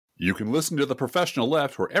You can listen to The Professional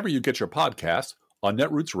Left wherever you get your podcasts, on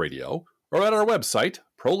Netroots Radio, or at our website,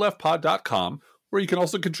 proleftpod.com, where you can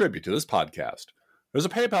also contribute to this podcast. There's a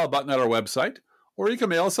PayPal button at our website, or you can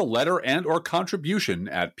mail us a letter and or contribution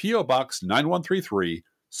at P.O. Box 9133,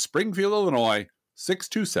 Springfield, Illinois,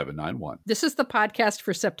 62791. This is the podcast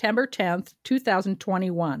for September 10th,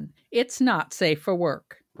 2021. It's not safe for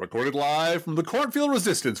work. Recorded live from the Cornfield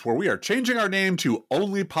Resistance, where we are changing our name to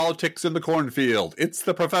Only Politics in the Cornfield. It's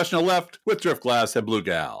The Professional Left with Driftglass and Blue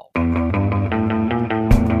Gal.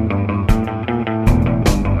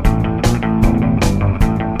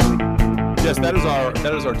 Yes,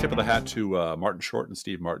 that is our tip of the hat to Martin Short and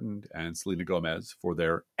Steve Martin and Selena Gomez for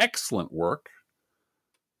their excellent work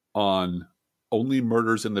on Only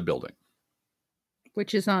Murders in the Building,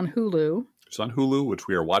 which is on Hulu. It's on Hulu, which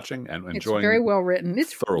we are watching and enjoying. It's very well written.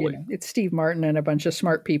 It's thoroughly. It's Steve Martin and a bunch of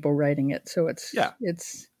smart people writing it. So it's.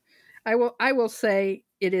 I will say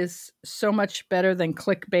it is so much better than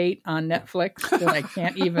clickbait on Netflix that I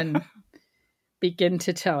can't even begin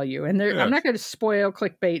to tell you. And I'm not going to spoil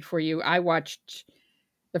clickbait for you. I watched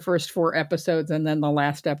the first 4 episodes and then the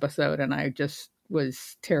last episode, and I just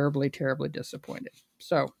was terribly, terribly disappointed.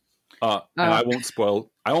 So, and I won't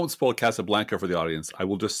spoil Casablanca for the audience. I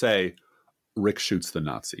will just say, Rick shoots the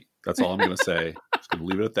Nazi. That's all I'm going to say. Just going to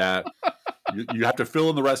leave it at that. You have to fill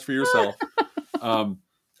in the rest for yourself.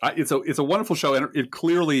 It's a wonderful show, and it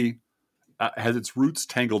clearly has its roots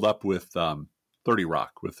tangled up with 30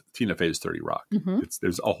 Rock, with Tina Fey's 30 Rock. Mm-hmm.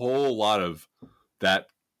 There's a whole lot of that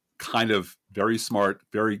kind of very smart,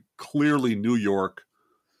 very clearly New York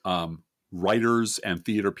writers and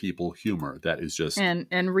theater people humor that is just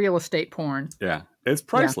and real estate porn. Yeah, it's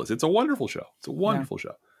priceless. Yeah. It's a wonderful show. It's a wonderful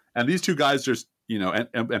show. And these two guys just,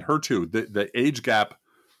 and her too, the age gap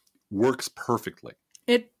works perfectly.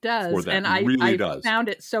 It does. And I found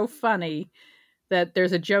it so funny that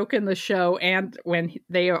there's a joke in the show, and when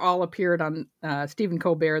they all appeared on Stephen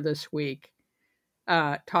Colbert this week,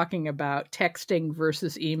 talking about texting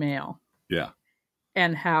versus email. Yeah.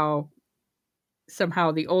 And how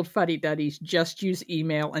somehow the old fuddy-duddies just use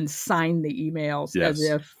email and sign the emails as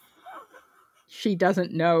if she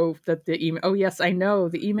doesn't know that the email. Oh, yes, I know.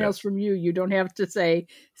 The email's from you. You don't have to say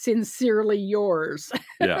sincerely yours.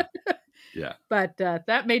 Yeah. Yeah. But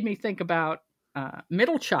that made me think about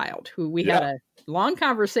Middle Child, who we had a long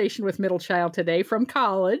conversation with Middle Child today from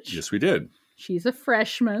college. Yes, we did. She's a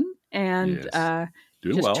freshman and got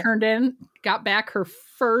back her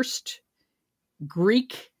first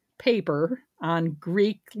Greek paper on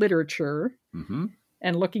Greek literature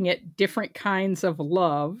and looking at different kinds of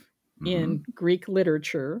love in Greek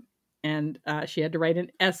literature. And she had to write an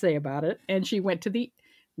essay about it. And she went to the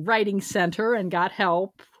writing center and got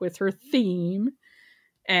help with her theme.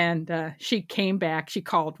 And she came back. She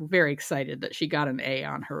called very excited that she got an A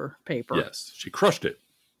on her paper. Yes, she crushed it.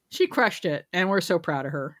 She crushed it. And we're so proud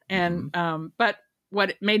of her. And but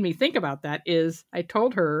what made me think about that is I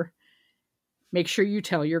told her, make sure you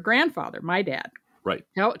tell your grandfather, my dad. Right.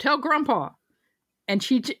 Tell Grandpa. And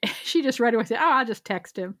she just right away said, I'll just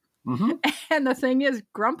text him. Mm-hmm. And the thing is,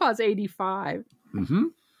 Grandpa's 85. Mm-hmm.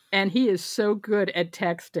 And he is so good at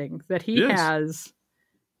texting that he has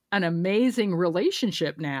an amazing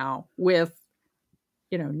relationship now with,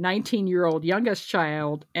 19-year-old youngest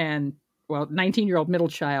child and, 19-year-old middle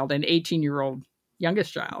child and 18-year-old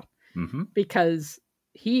youngest child. Mm-hmm. Because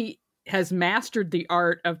he has mastered the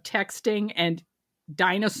art of texting and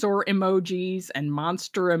dinosaur emojis and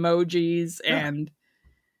monster emojis. Yeah. And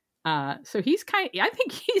so I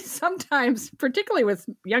think he's sometimes, particularly with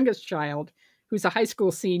youngest child, who's a high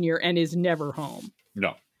school senior and is never home.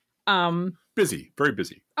 No. Busy, very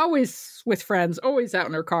busy. Always with friends, always out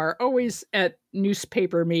in her car, always at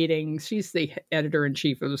newspaper meetings. She's the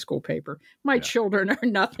editor-in-chief of the school paper. My children are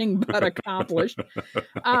nothing but accomplished.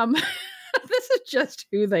 This is just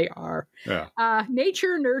who they are. Yeah.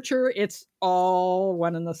 Nature, nurture, it's all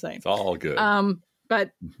one and the same. It's all good.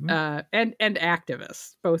 But and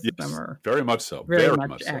activists, both of them are very much so. Very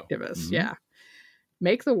much activists. So. Yeah.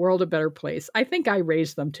 Make the world a better place. I think I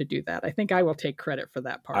raised them to do that. I think I will take credit for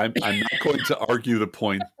that part. I'm not going to argue the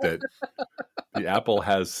point that the apple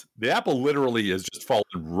literally is just fallen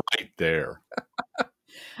right there.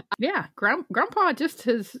 Yeah. Grandpa just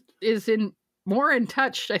is more in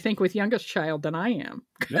touch, I think, with youngest child than I am.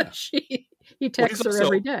 Yeah. He texts her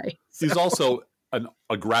every day. So. He's also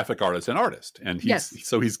a graphic artist, and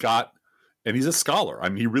he's got, and he's a scholar. I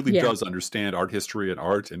mean, he really does understand art history and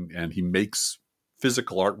art, and he makes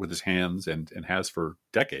physical art with his hands and has for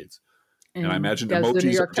decades. And I imagine does emojis the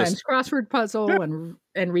New York are just, Times crossword puzzle yeah.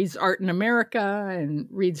 and reads Art in America and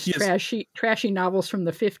reads trashy novels from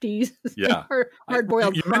the 50s. Yeah.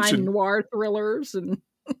 Hard-boiled You crime noir thrillers. And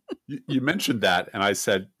you mentioned that, and I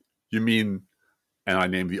said, you mean, and I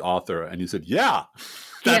named the author, and you said, yeah.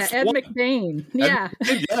 That's Ed McBain. Yeah.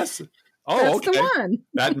 Yes. Oh, that's okay. The one.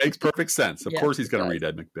 That makes perfect sense. Of course he's going to read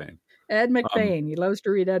Ed McBain. Ed McBain. He loves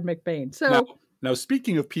to read Ed McBain. So now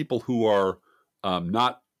speaking of people who are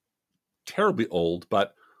not terribly old,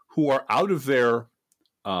 but who are out of their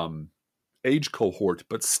age cohort,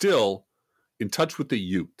 but still in touch with the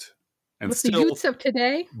youth. And with still the youths of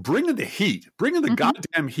today? Bringing the heat. Bringing the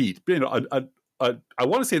goddamn heat. You know, I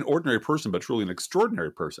want to say an ordinary person, but truly an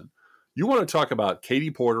extraordinary person. You want to talk about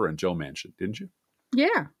Katie Porter and Joe Manchin, didn't you?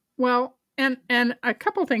 Yeah. Well, and a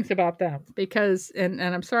couple things about them, because, and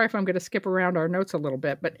I'm sorry if I'm going to skip around our notes a little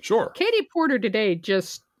bit, but sure. Katie Porter today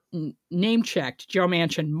just name-checked Joe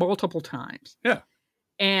Manchin multiple times. Yeah.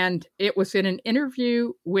 And it was in an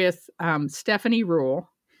interview with Stephanie Ruhle,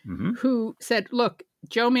 who said, look,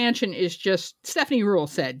 Stephanie Ruhle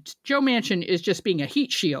said, Joe Manchin is just being a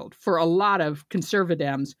heat shield for a lot of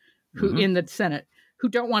conservatives who in the Senate who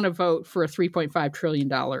don't want to vote for a $3.5 trillion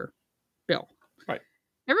bill. Right.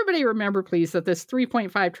 Everybody remember, please, that this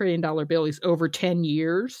 $3.5 trillion bill is over 10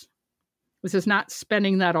 years. This is not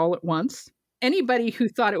spending that all at once. Anybody who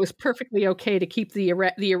thought it was perfectly okay to keep the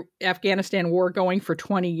Afghanistan war going for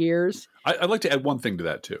 20 years. I'd like to add one thing to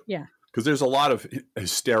that, too. Yeah. Because there's a lot of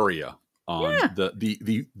hysteria on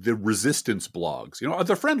the resistance blogs, you know,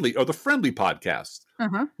 the friendly podcasts,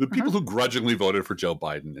 the people who grudgingly voted for Joe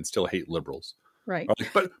Biden and still hate liberals. Right.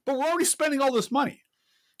 Like, but we're already spending all this money.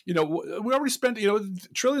 You know, we already spent,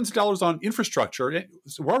 trillions of dollars on infrastructure.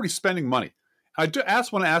 So we're already spending money. I want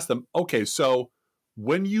to ask them, okay, so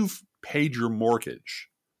when you've paid your mortgage,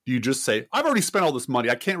 do you just say, I've already spent all this money,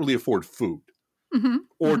 I can't really afford food?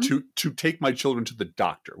 Or to take my children to the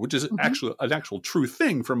doctor, which is actually an actual true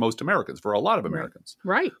thing for most Americans, for a lot of Americans.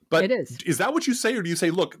 Right. But it is. Is that what you say? Or do you say,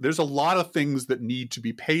 look, there's a lot of things that need to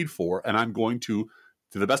be paid for, and I'm going to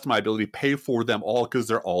the best of my ability, pay for them all because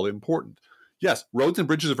they're all important. Yes, roads and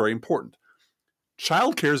bridges are very important.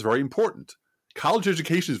 Childcare is very important. College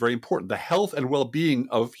education is very important. The health and well-being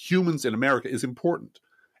of humans in America is important.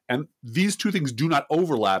 And these two things do not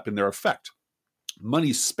overlap in their effect.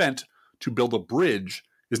 Money spent to build a bridge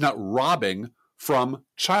is not robbing from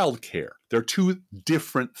childcare. They're two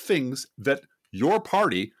different things that your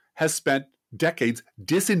party has spent decades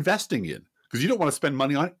disinvesting in, because you don't want to spend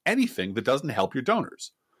money on anything that doesn't help your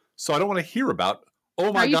donors. So I don't want to hear about,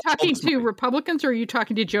 oh my God. Are you talking to Republicans or are you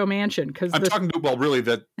talking to Joe Manchin? I'm talking to, well, really,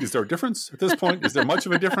 is there a difference at this point? Is there much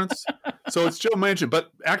of a difference? So it's Joe Manchin,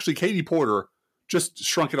 but actually Katie Porter just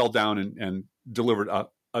shrunk it all down and delivered a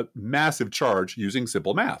massive charge using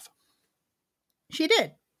simple math. She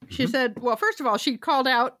did. She said, well, first of all, she called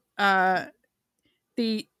out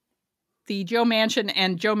the Joe Manchin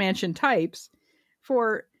and Joe Manchin types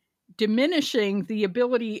for diminishing the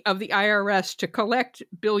ability of the IRS to collect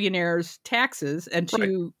billionaires' taxes and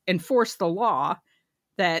to enforce the law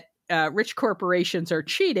that rich corporations are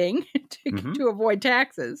cheating to avoid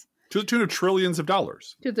taxes. To the tune of trillions of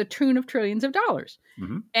dollars. To the tune of trillions of dollars.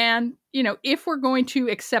 And, if we're going to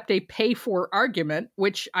accept a pay-for argument,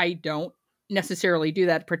 which I don't necessarily do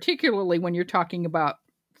that, particularly when you're talking about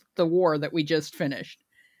the war that we just finished.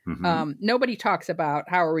 Nobody talks about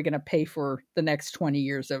how are we going to pay for the next 20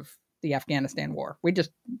 years of the Afghanistan war. We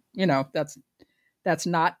just, that's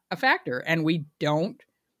not a factor. And we don't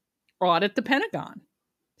audit the Pentagon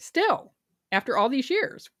still after all these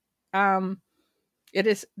years.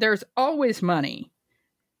 There's always money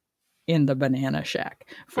in the banana shack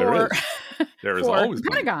there is always the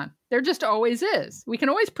Pentagon. Money. There just always is. We can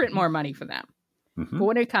always print more money for them. But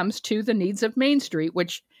when it comes to the needs of Main Street,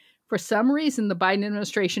 which for some reason the Biden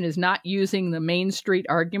administration is not using the Main Street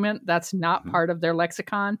argument, that's not part of their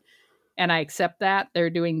lexicon. And I accept that. They're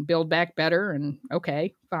doing Build Back Better, and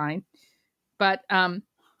okay, fine. But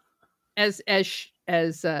as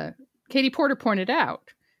Katie Porter pointed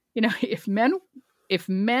out, if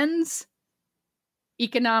men's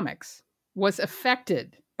economics was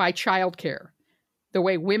affected by childcare the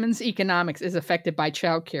way women's economics is affected by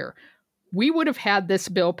childcare, we would have had this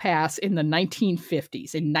bill pass in the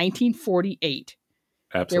 1950s. In 1948,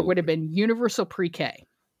 Absolutely. There would have been universal pre-K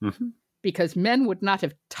because men would not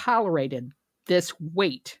have tolerated this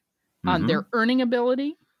weight on their earning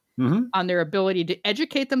ability, on their ability to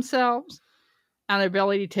educate themselves, on their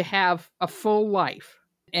ability to have a full life.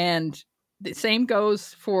 And the same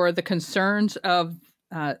goes for the concerns of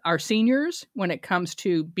our seniors when it comes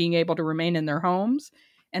to being able to remain in their homes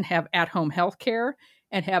and have at-home health care.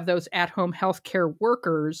 and have those at-home healthcare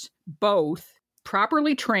workers both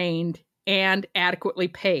properly trained and adequately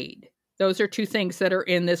paid. Those are two things that are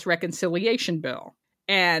in this reconciliation bill.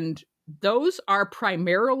 And those are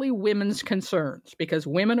primarily women's concerns because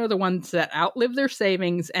women are the ones that outlive their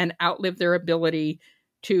savings and outlive their ability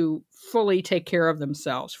to fully take care of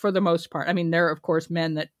themselves for the most part. I mean, there are, of course,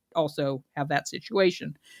 men that also have that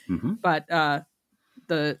situation. Mm-hmm. But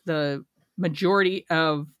the majority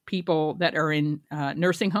of people that are in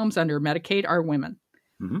nursing homes under Medicaid are women.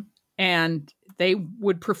 Mm-hmm. And they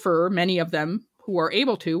would prefer, many of them who are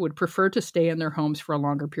able to, would prefer to stay in their homes for a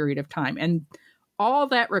longer period of time. And all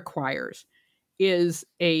that requires is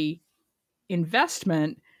a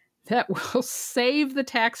investment that will save the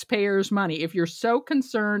taxpayers money. If you're so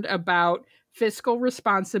concerned about fiscal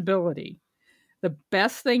responsibility, the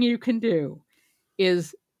best thing you can do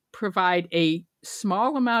is provide a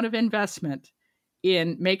small amount of investment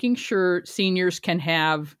in making sure seniors can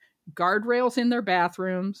have guardrails in their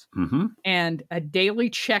bathrooms mm-hmm. and a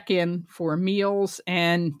daily check-in for meals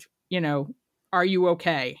and, are you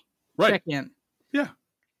okay? Right. Check-in. Yeah.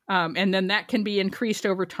 And then that can be increased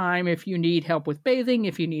over time if you need help with bathing,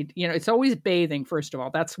 if you need, it's always bathing, first of all.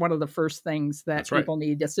 That's one of the first things that people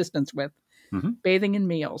need assistance with, mm-hmm. bathing and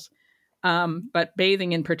meals. But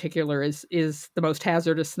bathing in particular is the most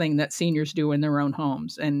hazardous thing that seniors do in their own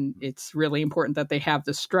homes. And it's really important that they have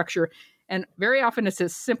the structure. And very often it's a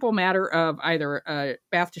simple matter of either a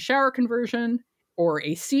bath to shower conversion or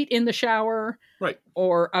a seat in the shower, right,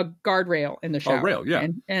 or a guardrail in the shower. A rail, yeah.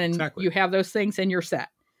 And exactly. You have those things and you're set.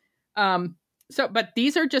 But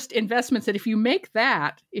these are just investments that if you make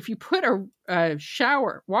that, if you put a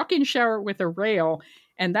walk-in shower with a rail,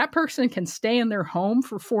 and that person can stay in their home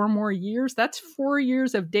for 4 more years, that's 4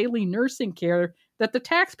 years of daily nursing care that the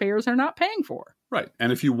taxpayers are not paying for. Right.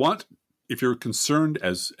 And if you're concerned,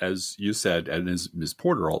 as you said, and as Ms.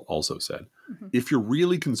 Porter also said, mm-hmm. if you're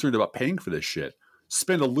really concerned about paying for this shit,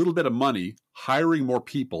 spend a little bit of money hiring more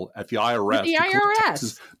people at the IRS. The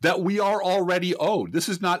IRS. That we are already owed. This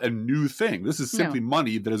is not a new thing. This is simply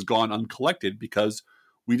money that has gone uncollected because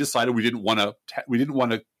we decided we didn't want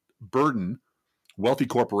to burden wealthy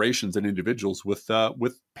corporations and individuals with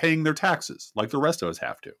paying their taxes like the rest of us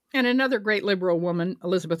have to. And another great liberal woman,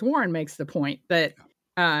 Elizabeth Warren, makes the point that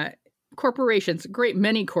corporations, a great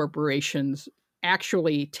many corporations,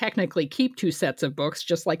 actually technically keep 2 sets of books,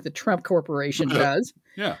 just like the Trump Corporation does.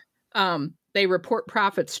 Yeah. They report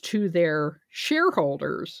profits to their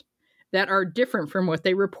shareholders that are different from what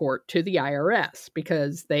they report to the IRS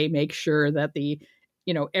because they make sure that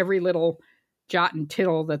every little jot and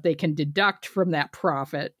tittle that they can deduct from that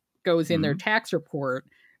profit goes in mm-hmm. their tax report.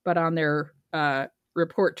 But on their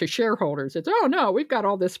report to shareholders, it's, oh no, we've got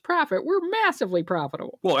all this profit. We're massively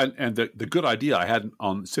profitable. Well, and the good idea I had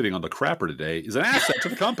sitting on the crapper today is an asset to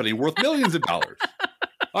the company worth millions of dollars.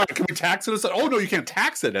 All right, can we tax it as such? Oh no, you can't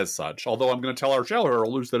tax it as such. Although I'm going to tell our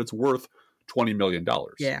shareholders that it's worth $20 million.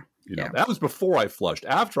 Yeah. That was before I flushed.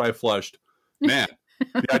 After I flushed, man,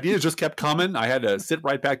 the ideas just kept coming. I had to sit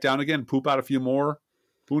right back down again, poop out a few more.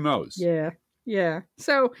 Who knows? Yeah.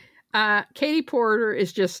 So Katie Porter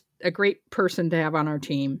is just a great person to have on our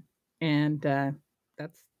team, and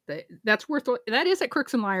that's worth. That is at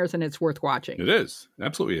Crooks and Liars, and it's worth watching. It is,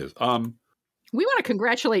 absolutely is. We want to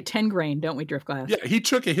congratulate 10 Grain, don't we, Driftglass? Yeah, he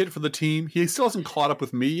took a hit for the team. He still hasn't caught up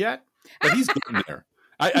with me yet, but he's getting there.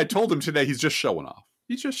 I told him today he's just showing off.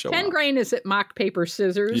 He's just showing 10 off. Grain is at Mock Paper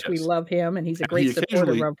Scissors. Yes. We love him, and he's a great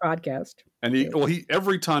supporter of our podcast. And he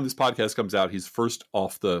every time this podcast comes out, he's first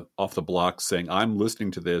off the block saying, "I'm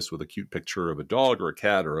listening to this," with a cute picture of a dog or a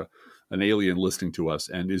cat or an alien listening to us,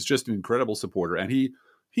 and is just an incredible supporter. And he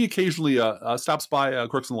occasionally stops by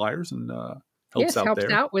Crooks and Liars and helps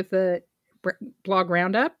out with the blog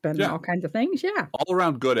roundup and all kinds of things. Yeah, all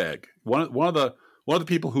around good egg. One of the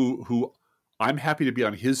people who I'm happy to be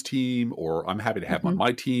on his team, or I'm happy to have him on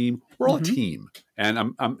my team. We're all a team, and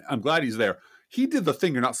I'm glad he's there. He did the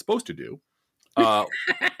thing you're not supposed to do,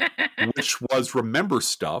 which was remember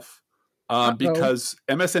stuff, because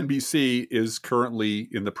MSNBC is currently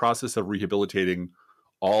in the process of rehabilitating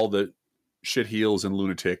all the shitheels and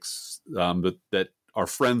lunatics that are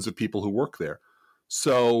friends of people who work there.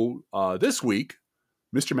 So this week,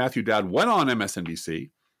 Mr. Matthew Dowd went on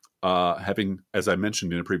MSNBC, having, as I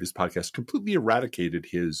mentioned in a previous podcast, completely eradicated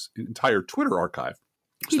his entire Twitter archive.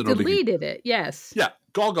 He deleted it, yes. Yeah,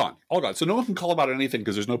 all gone. So no one can call about anything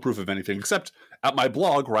because there's no proof of anything except at my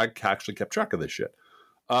blog where I actually kept track of this shit.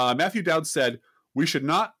 Matthew Dowd said, "We should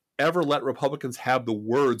not ever let Republicans have the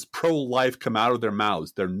words pro-life come out of their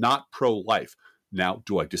mouths. They're not pro-life." Now,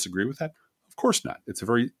 do I disagree with that? Of course not.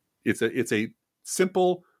 It's a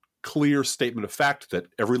simple clear statement of fact that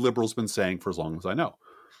every liberal's been saying for as long as I know.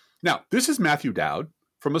 Now, this is Matthew Dowd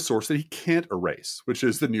from a source that he can't erase, which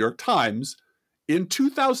is the New York Times in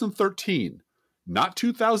 2013, not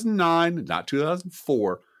 2009, not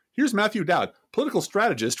 2004. Here's Matthew Dowd, political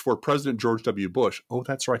strategist for President George W. Bush. Oh,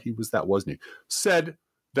 that's right, he was that, wasn't he? Said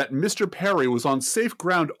that Mr. Perry was on safe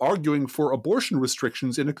ground arguing for abortion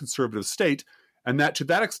restrictions in a conservative state, and that to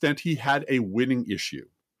that extent he had a winning issue.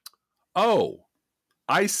 Oh,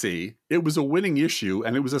 I see. It was a winning issue,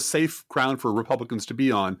 and it was a safe ground for Republicans to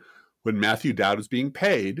be on when Matthew Dowd was being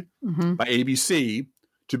paid by ABC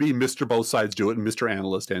to be Mr. Both Sides Do It and Mr.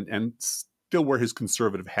 Analyst and still wear his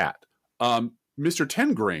conservative hat. Mr.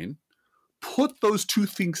 Tengrain put those two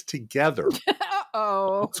things together.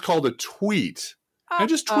 Uh-oh. It's called a tweet. And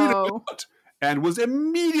just tweeted it out and was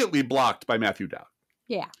immediately blocked by Matthew Dowd.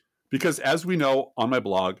 Yeah. Because as we know on my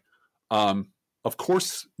blog, of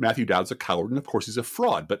course, Matthew Dowd's a coward, and of course he's a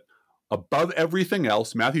fraud. But above everything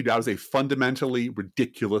else, Matthew Dowd is a fundamentally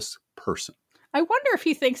ridiculous person. I wonder if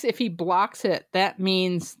he thinks if he blocks it, that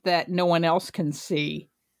means that no one else can see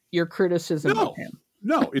your criticism of him.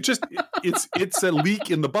 No, it's a leak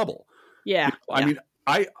in the bubble. Yeah. I mean,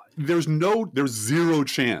 there's zero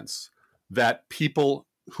chance that people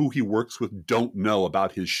who he works with don't know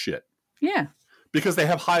about his shit. Yeah. Because they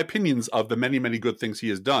have high opinions of the many, many good things he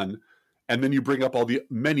has done. And then you bring up all the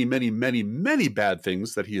many, many, many, many bad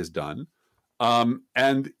things that he has done.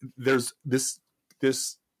 And there's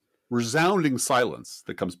this resounding silence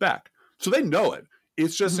that comes back. So they know it.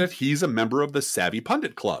 It's just that he's a member of the Savvy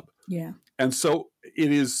Pundit Club. Yeah. And so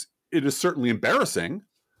it is certainly embarrassing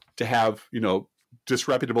to have,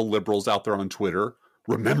 disreputable liberals out there on Twitter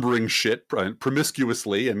remembering shit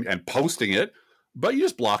promiscuously and posting it, but you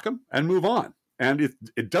just block them and move on. And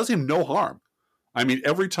it does him no harm. I mean,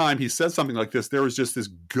 every time he says something like this, there is just this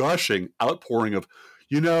gushing outpouring of,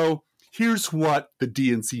 here's what the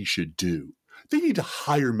DNC should do. They need to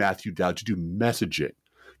hire Matthew Dowd to do messaging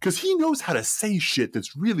because he knows how to say shit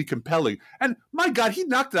that's really compelling. And my God, he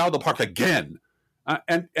knocked it out of the park again.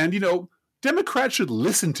 And Democrats should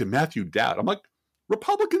listen to Matthew Dowd. I'm like,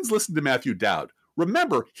 Republicans listen to Matthew Dowd.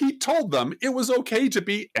 Remember, he told them it was okay to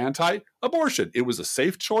be anti-abortion. It was a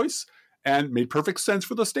safe choice and made perfect sense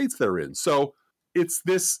for the states they're in. So it's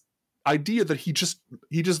this idea that he just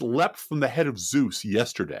leapt from the head of Zeus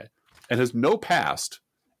yesterday and has no past.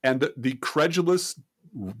 And the credulous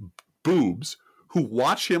boobs who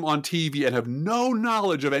watch him on TV and have no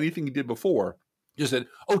knowledge of anything he did before just said,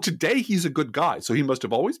 oh, today he's a good guy. So he must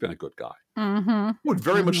have always been a good guy. Would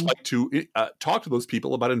very much like to talk to those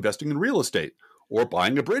people about investing in real estate or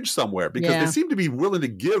buying a bridge somewhere because they seem to be willing to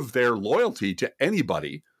give their loyalty to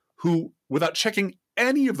anybody who, without checking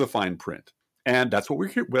any of the fine print. And that's what we're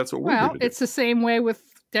here. That's what we're here to do. It's the same way with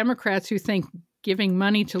Democrats who think giving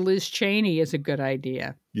money to Liz Cheney is a good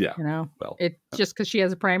idea. Yeah. Just because she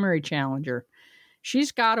has a primary challenger.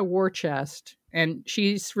 She's got a war chest, and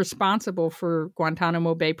she's responsible for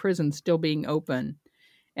Guantanamo Bay Prison still being open.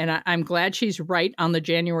 And I'm glad she's right on the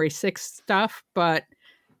January 6th stuff, but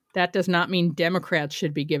that does not mean Democrats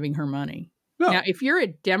should be giving her money. No. Now, if you're a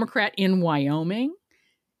Democrat in Wyoming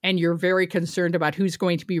and you're very concerned about who's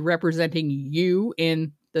going to be representing you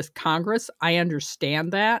in this Congress, I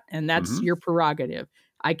understand that, and that's your prerogative.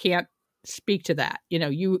 I can't speak to that.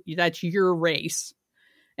 That's your race,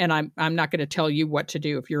 and I'm not going to tell you what to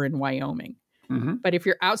do if you're in Wyoming. But if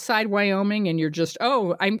you're outside Wyoming and you're just,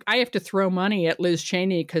 I have to throw money at Liz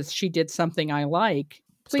Cheney because she did something I like,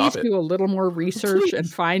 please do a little more research and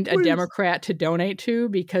find a Democrat to donate to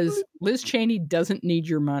because Liz Cheney doesn't need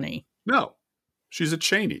your money. No, she's a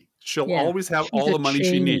Cheney. She'll always have all the money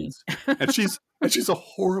she needs, and she's a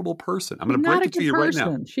horrible person. I'm going to break it to you right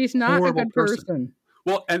now. She's not a good person.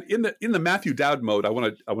 Well, and in the Matthew Dowd mode, I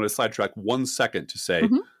want to sidetrack 1 second to say,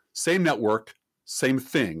 same network, same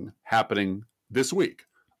thing happening this week.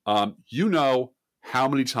 You know how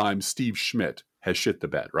many times Steve Schmidt has shit the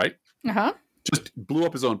bed, right? Just blew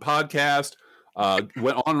up his own podcast.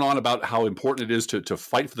 Went on and on about how important it is to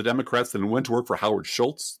fight for the Democrats, then went to work for Howard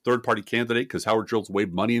Schultz, third-party candidate, because Howard Schultz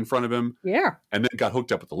waved money in front of him. Yeah. And then got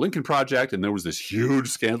hooked up with the Lincoln Project, and there was this huge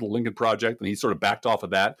scandal, Lincoln Project, and he sort of backed off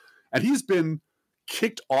of that. And he's been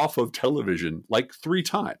kicked off of television like 3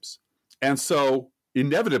 times. And so,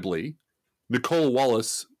 inevitably, Nicole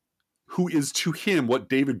Wallace, who is to him what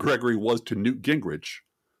David Gregory was to Newt Gingrich,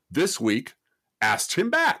 this week asked him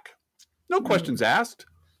back. No questions asked.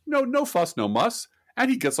 No fuss, no muss. And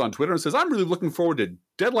he gets on Twitter and says, I'm really looking forward to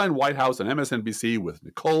Deadline White House and MSNBC with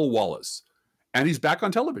Nicole Wallace. And he's back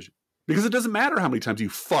on television Because it doesn't matter how many times you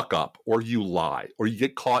fuck up or you lie or you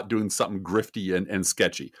get caught doing something grifty and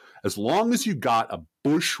sketchy. As long as you got a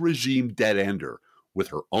Bush regime dead ender with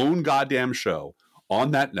her own goddamn show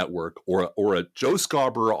on that network or a Joe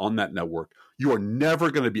Scarborough on that network, you are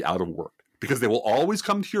never going to be out of work because they will always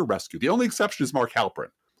come to your rescue. The only exception is Mark Halperin,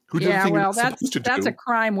 who did the thing he was supposed to do. That's a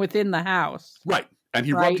crime within the House. Right. And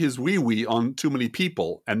he rubbed his wee-wee on too many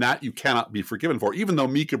people, and that you cannot be forgiven for, even though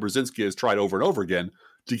Mika Brzezinski has tried over and over again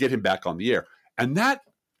to get him back on the air. And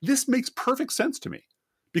this makes perfect sense to me,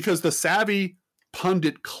 because the savvy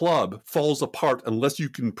pundit club falls apart unless you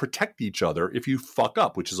can protect each other if you fuck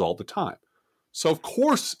up, which is all the time. So, of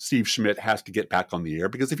course, Steve Schmidt has to get back on the air,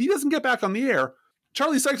 because if he doesn't get back on the air,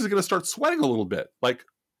 Charlie Sykes is going to start sweating a little bit. Like,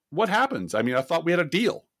 what happens? I mean, I thought we had a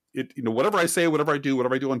deal. Whatever I say, whatever I do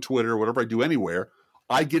on Twitter, whatever I do anywhere,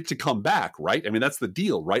 I get to come back, right? I mean, that's the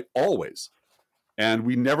deal, right? Always. And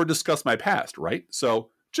we never discuss my past, right? So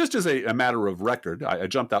just as a matter of record, I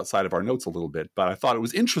jumped outside of our notes a little bit, but I thought it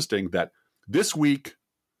was interesting that this week,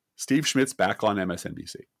 Steve Schmidt's back on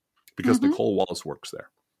MSNBC because Nicole Wallace works there,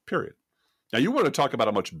 period. Now, you want to talk about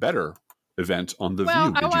a much better event on The View.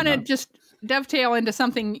 Well, I want to just dovetail into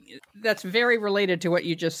something that's very related to what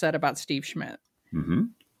you just said about Steve Schmidt. Mm-hmm.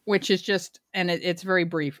 Which is just, and it's very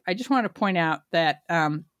brief. I just want to point out that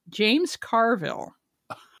James Carville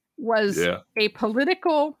was a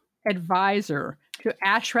political advisor to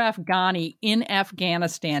Ashraf Ghani in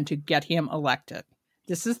Afghanistan to get him elected.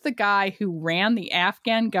 This is the guy who ran the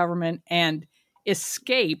Afghan government and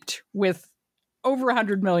escaped with over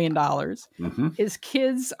 $100 million. Mm-hmm. His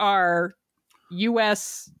kids are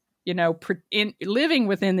U.S., living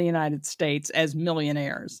within the United States as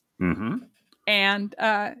millionaires. Mm-hmm. And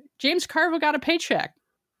James Carville got a paycheck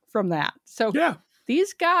from that. So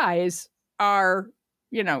these guys are,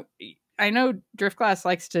 I know Driftglass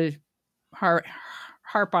likes to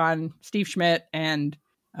harp on Steve Schmidt and,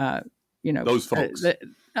 those folks,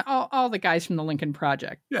 all the guys from the Lincoln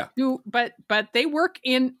Project. Yeah. But they work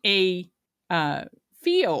in a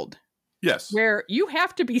field. Yes. Where you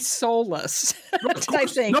have to be soulless, I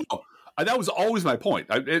think. No, that was always my point.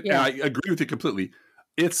 I agree with you completely.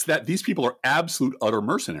 It's that these people are absolute utter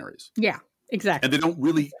mercenaries. Yeah, exactly. And they don't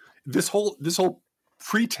really this whole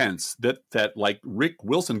pretense that like Rick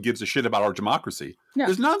Wilson gives a shit about our democracy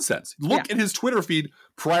is nonsense. Look at his Twitter feed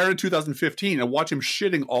prior to 2015 and watch him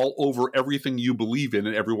shitting all over everything you believe in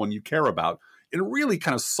and everyone you care about in a really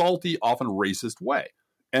kind of salty, often racist way.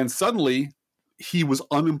 And suddenly he was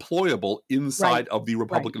unemployable inside of the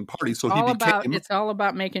Republican Party. So it's all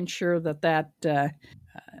about making sure that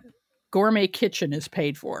gourmet kitchen is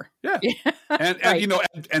paid for. Yeah.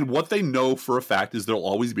 And what they know for a fact is there'll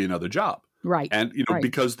always be another job. Right. And,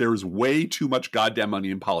 because there's way too much goddamn money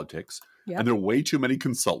in politics and there are way too many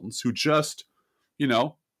consultants who just,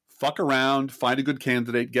 fuck around, find a good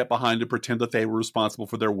candidate, get behind it, pretend that they were responsible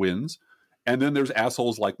for their wins. And then there's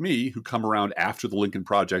assholes like me who come around after the Lincoln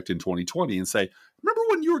Project in 2020 and say, remember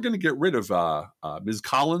when you were going to get rid of Ms.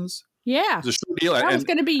 Collins? Yeah, that was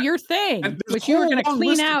going to be your thing, which you were going to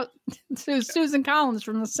clean out Susan Collins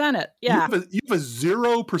from the Senate. Yeah, you have a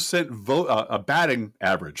 0% vote, a batting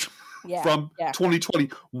average from 2020.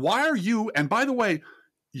 Why are you? And by the way,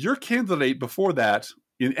 your candidate before that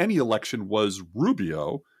in any election was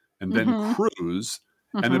Rubio, and then Cruz,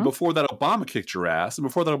 and then before that Obama kicked your ass, and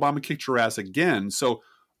before that Obama kicked your ass again. So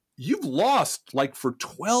you've lost like for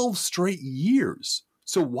 12 straight years.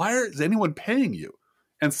 So why is anyone paying you?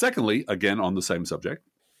 And secondly, again, on the same subject,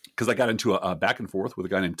 because I got into a back and forth with a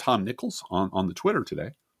guy named Tom Nichols on the Twitter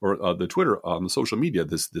today, or the Twitter on the social media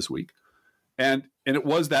this week. And it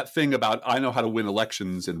was that thing about I know how to win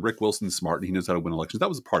elections and Rick Wilson's smart and he knows how to win elections. That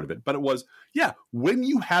was a part of it. But it was, when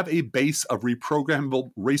you have a base of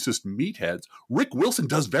reprogrammable racist meatheads, Rick Wilson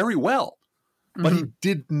does very well. But he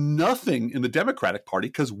did nothing in the Democratic Party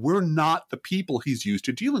because we're not the people he's used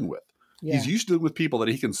to dealing with. Yeah. He's used to dealing with people that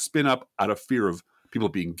he can spin up out of fear of people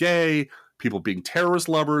being gay, people being terrorist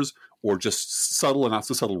lovers, or just subtle and not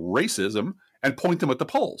so subtle racism, and point them at the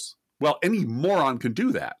polls. Well, any moron can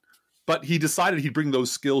do that. But he decided he'd bring those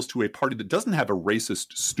skills to a party that doesn't have a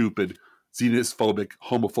racist, stupid, xenophobic,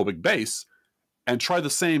 homophobic base, and try the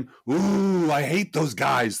same, ooh, I hate those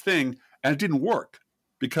guys thing, and it didn't work.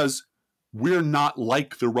 Because we're not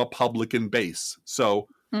like the Republican base. So,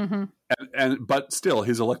 but still,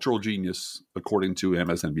 his electoral genius, according to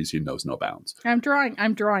MSNBC, knows no bounds. I'm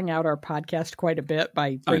drawing out our podcast quite a bit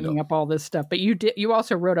by bringing up all this stuff. But you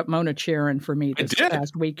also wrote up Mona Charen for me this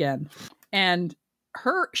past weekend, and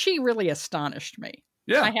she really astonished me.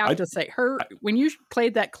 Yeah, I have to say, when you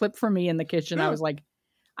played that clip for me in the kitchen, I was like,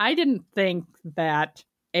 I didn't think that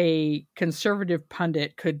a conservative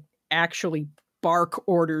pundit could actually bark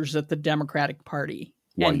orders at the Democratic Party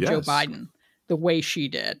and Joe Biden the way she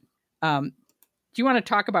did. Do you want to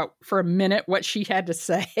talk about for a minute what she had to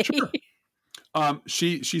say? Sure.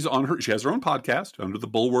 She has her own podcast under the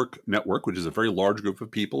Bulwark Network, which is a very large group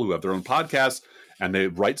of people who have their own podcasts, and they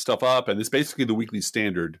write stuff up, and it's basically the Weekly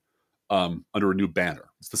Standard under a new banner.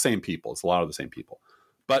 It's the same people. It's a lot of the same people.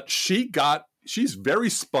 But she's very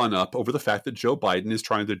spun up over the fact that Joe Biden is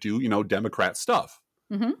trying to do, Democrat stuff,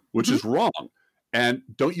 which is wrong. And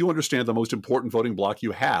don't you understand the most important voting bloc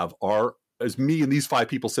you have is me and these 5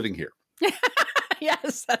 people sitting here.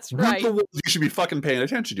 Yes, that's right. The ones you should be fucking paying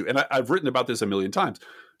attention to. And I've written about this a million times.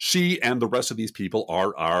 She and the rest of these people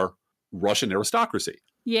are our Russian aristocracy.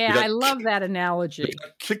 Yeah, I love that analogy. They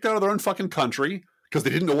got kicked out of their own fucking country because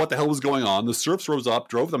they didn't know what the hell was going on. The serfs rose up,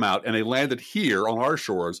 drove them out, and they landed here on our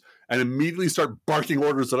shores and immediately start barking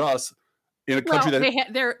orders at us in a country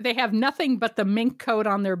that they have nothing but the mink coat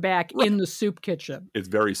on their back in the soup kitchen. It's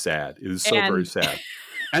very sad. It is so very sad.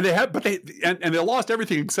 And they lost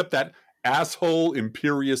everything except that asshole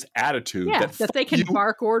imperious attitude that they can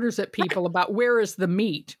bark orders at people about where is the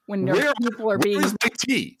meat when people are being where is my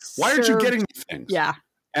tea? Why aren't you getting these things? Yeah.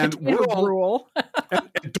 And we're all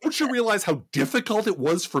and don't you realize how difficult it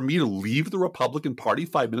was for me to leave the Republican Party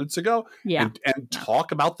 5 minutes ago and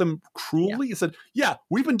talk about them cruelly? He said,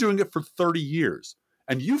 we've been doing it for 30 years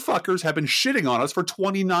and you fuckers have been shitting on us for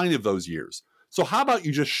 29 of those years. So how about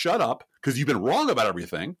you just shut up because you've been wrong about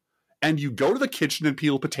everything and you go to the kitchen and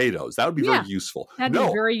peel potatoes. That would be very useful. That'd be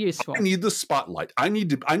very useful. I need the spotlight. I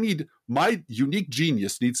need my unique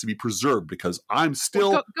genius needs to be preserved because I'm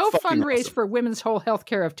still go fundraise for Women's Whole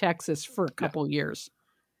Healthcare of Texas for a couple years.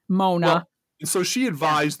 Mona. Well, and so she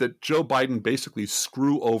advised that Joe Biden basically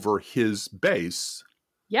screw over his base.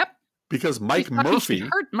 Yep. Because Mike Murphy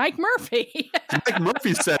hurt Mike Murphy. Mike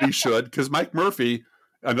Murphy said he should because Mike Murphy,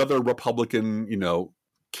 another Republican,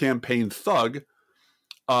 campaign thug,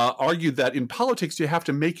 argued that in politics you have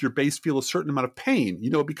to make your base feel a certain amount of pain,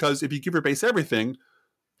 because if you give your base everything,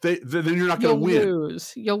 then you're not going to win.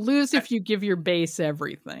 You'll lose if you give your base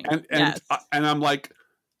everything. And I'm like,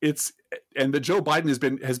 and that Joe Biden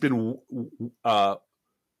has been the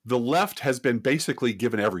left has been basically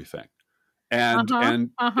given everything, and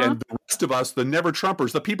the rest of us, the never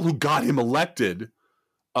Trumpers, the people who got him elected,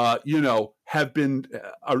 have been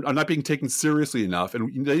are not being taken seriously enough,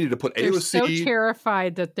 and they need to put AOC. They're so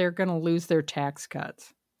terrified that they're going to lose their tax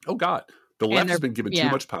cuts. Oh God, the left has been given too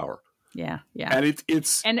much power. Yeah. And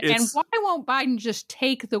it's why won't Biden just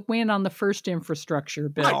take the win on the first infrastructure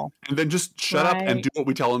bill, right, and then just shut up and do what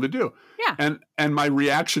we tell him to do? Yeah. And my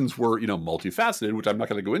reactions were multifaceted, which I'm not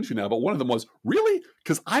going to go into now. But one of them was really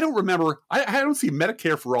because I don't remember. I don't see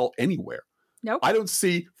Medicare for all anywhere. Nope. I don't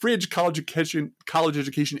see free college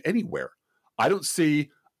education anywhere. I don't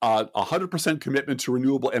see 100% commitment to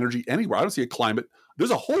renewable energy anywhere. I don't see a climate.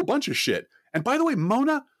 There's a whole bunch of shit. And by the way,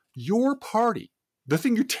 Mona, your party, the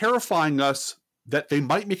thing you're terrifying us that they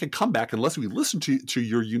might make a comeback unless we listen to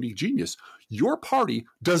your unique genius. Your party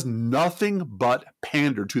does nothing but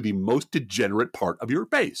pander to the most degenerate part of your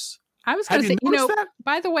base. I was going to say, that?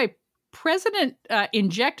 By the way, President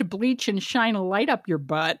inject bleach and shine a light up your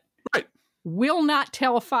butt. Right. Will not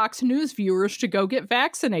tell Fox News viewers to go get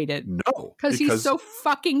vaccinated. No. Because he's so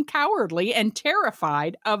fucking cowardly and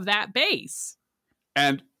terrified of that base.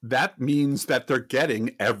 And that means that they're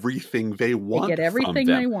getting everything they want. They get everything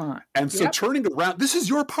they want. And so turning around, this is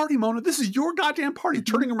your party, Mona. This is your goddamn party.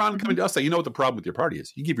 Turning around and coming to us saying, what the problem with your party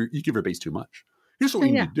is? You give your base too much. Here's what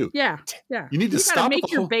you need to do. Yeah. You need to stop.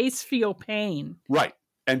 Make your base feel pain. Right.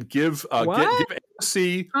 And give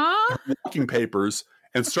AOC walking papers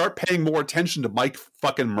and start paying more attention to Mike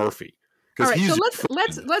fucking Murphy. All right, so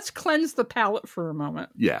let's cleanse the palate for a moment.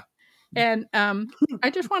 Yeah. And I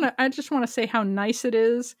just want to say how nice it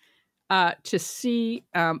is to see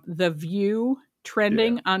The View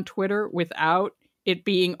trending on Twitter without it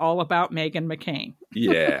being all about Meghan McCain.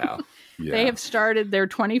 Yeah. They have started their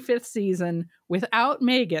 25th season without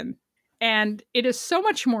Meghan, and it is so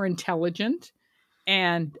much more intelligent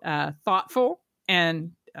and thoughtful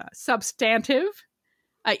and substantive.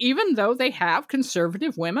 Even though they have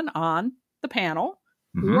conservative women on the panel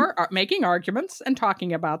who are making arguments and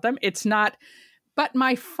talking about them, it's not. But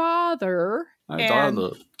my father. Do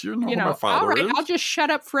you know who my father is? I'll just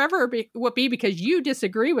shut up forever, Whoopi, because you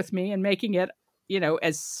disagree with me and making it,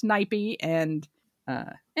 as snipey. And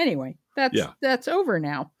anyway, that's over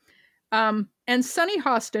now. And Sunny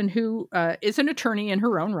Hostin, who is an attorney in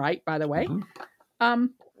her own right, by the way,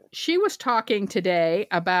 she was talking today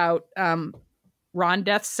about Ron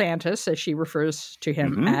DeSantis, as she refers to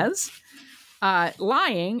him as,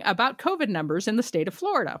 lying about COVID numbers in the state of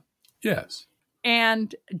Florida. Yes.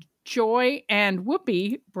 And Joy and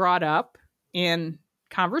Whoopi brought up in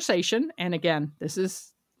conversation, and again, this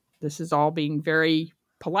is all being very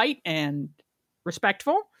polite and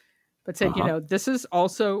respectful, but said, this is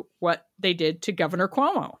also what they did to Governor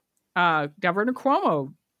Cuomo. Governor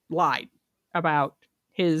Cuomo lied about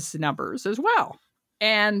his numbers as well.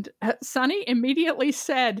 And Sonny immediately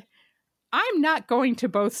said, I'm not going to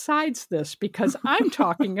both sides this because I'm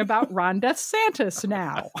talking about Ron DeSantis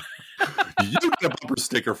now. You get a bumper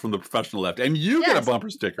sticker from the professional left, and you get a bumper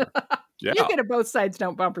sticker. Yeah. You get a both sides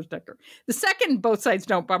don't bumper sticker. The second both sides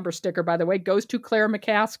don't bumper sticker, by the way, goes to Claire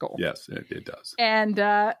McCaskill. Yes, it does. And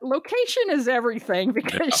location is everything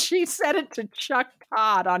because she said it to Chuck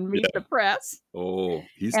Todd on Meet the Press. Oh,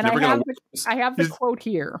 he's and never going to. I have the quote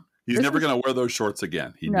here. He's never going to wear those shorts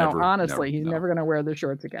again. He's never going to wear those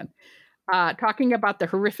shorts again. Talking about the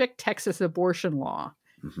horrific Texas abortion law.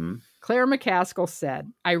 Mm-hmm. Claire McCaskill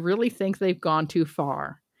said, I really think they've gone too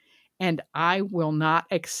far, and I will not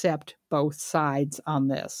accept both sides on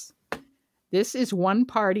this. This is one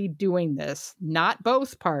party doing this, not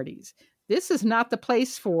both parties. This is not the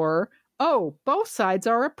place for, both sides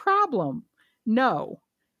are a problem. No,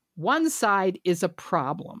 one side is a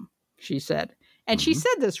problem, she said. And she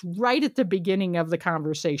said this right at the beginning of the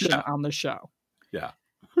conversation on the show. Yeah.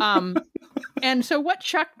 And so what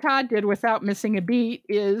Chuck Todd did without missing a beat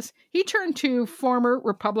is he turned to former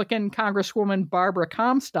Republican Congresswoman Barbara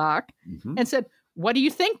Comstock and said, what do you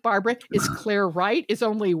think, Barbara? Is Claire right? Is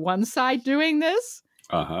only one side doing this?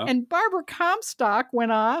 And Barbara Comstock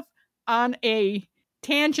went off on a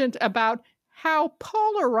tangent about how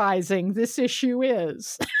polarizing this issue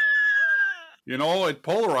is. It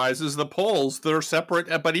polarizes the poles. They're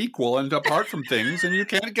separate but equal and apart from things, and you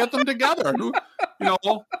can't get them together.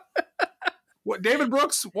 What, David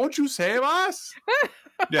Brooks, won't you save us?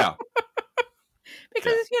 Yeah.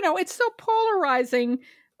 Because, it's so polarizing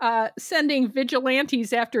sending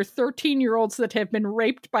vigilantes after 13-year-olds that have been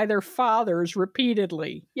raped by their fathers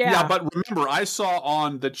repeatedly. Yeah, but remember, I saw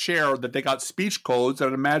on the chair that they got speech codes at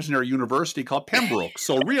an imaginary university called Pembroke.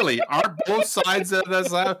 So really, aren't both sides of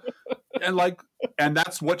this? And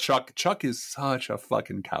that's what Chuck is such a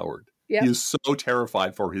fucking coward. Yep. He is so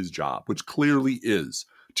terrified for his job, which clearly is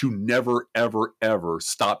to never, ever, ever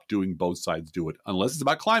stop doing both sides do it, unless it's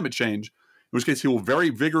about climate change, in which case he will very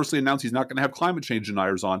vigorously announce he's not going to have climate change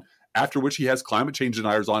deniers on, after which he has climate change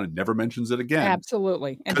deniers on and never mentions it again.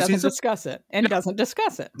 Absolutely. And doesn't discuss it.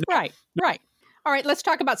 Right. All right, let's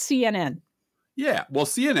talk about CNN. Yeah, well,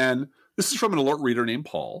 CNN, this is from an alert reader named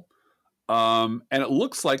Paul, and it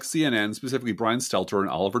looks like CNN, specifically Brian Stelter and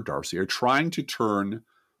Oliver Darcy, are trying to turn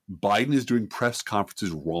Biden is doing press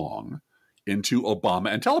conferences wrong into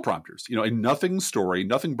Obama and teleprompters. A nothing story,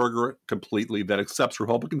 nothing burger completely that accepts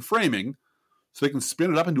Republican framing so they can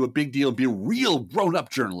spin it up into a big deal and be real grown-up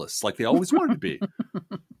journalists like they always wanted to be.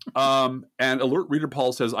 And alert reader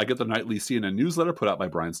Paul says, I get the nightly CNN newsletter put out by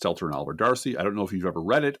Brian Stelter and Oliver Darcy. I don't know if you've ever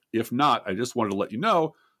read it. If not, I just wanted to let you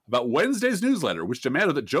know about Wednesday's newsletter, which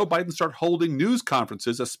demanded that Joe Biden start holding news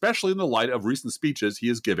conferences, especially in the light of recent speeches he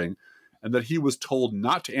is giving, and that he was told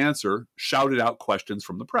not to answer shouted out questions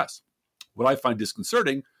from the press. What I find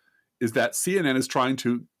disconcerting is that CNN is trying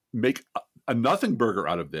to make a nothing burger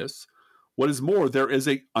out of this. What is more, there is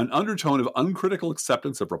an undertone of uncritical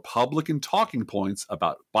acceptance of Republican talking points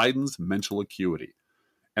about Biden's mental acuity.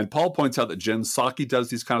 And Paul points out that Jen Psaki does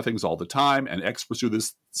these kind of things all the time, and experts do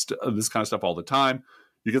this kind of stuff all the time.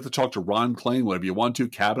 You get to talk to Ron Klain whenever you want to,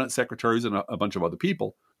 cabinet secretaries, and a bunch of other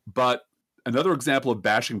people. But another example of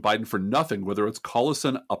bashing Biden for nothing, whether it's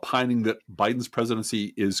Collison opining that Biden's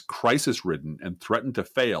presidency is crisis-ridden and threatened to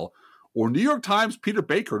fail, or New York Times' Peter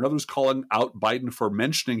Baker and others calling out Biden for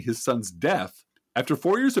mentioning his son's death after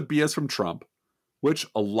 4 years of BS from Trump, which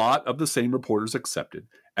a lot of the same reporters accepted,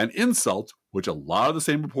 an insult, which a lot of the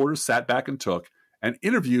same reporters sat back and took, and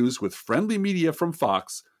interviews with friendly media from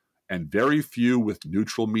Fox and very few with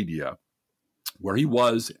neutral media, where he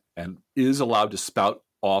was and is allowed to spout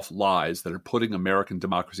off lies that are putting American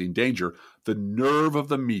democracy in danger. The nerve of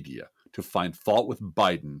the media to find fault with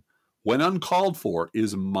Biden when uncalled for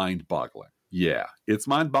is mind-boggling. Yeah, it's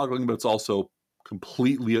mind-boggling, but it's also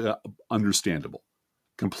completely understandable,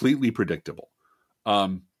 completely predictable.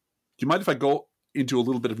 Do you mind if I go into a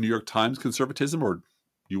little bit of New York Times conservatism, or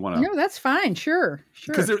you want to? No, that's fine. Sure.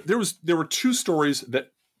 Because there were two stories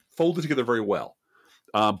that folded together very well,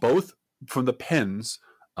 both from the pens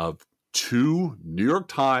of two New York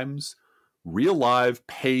Times real live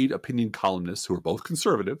paid opinion columnists who are both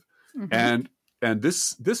conservative. And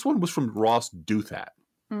this one was from Ross Douthat.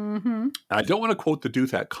 I don't want to quote the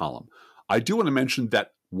Douthat column. I do want to mention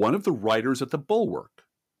that one of the writers at the Bulwark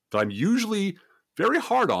that I'm usually very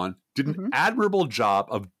hard on did an admirable job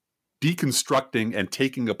of deconstructing and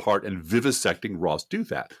taking apart and vivisecting Ross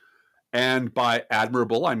Douthat. And by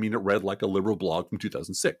admirable, I mean it read like a liberal blog from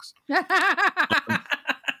 2006.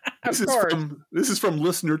 This is from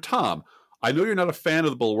listener Tom. I know you're not a fan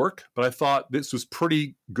of the Bulwark, but I thought this was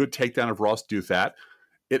pretty good takedown of Ross Douthat.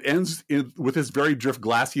 It ends with his very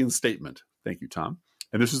Driftglassian statement. Thank you, Tom.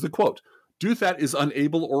 And this is the quote. Douthat is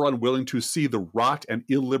unable or unwilling to see the rot and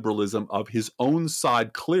illiberalism of his own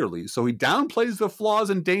side clearly, so he downplays the flaws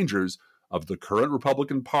and dangers of the current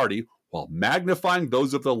Republican Party while magnifying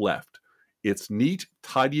those of the left. It's neat,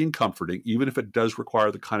 tidy, and comforting, even if it does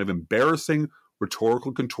require the kind of embarrassing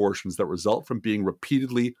rhetorical contortions that result from being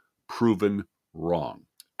repeatedly proven wrong.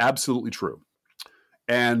 Absolutely true.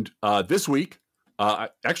 And this week,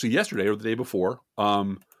 actually yesterday or the day before,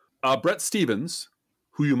 Brett Stevens,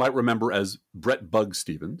 who you might remember as Brett Bug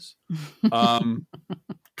Stevens,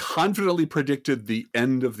 confidently predicted the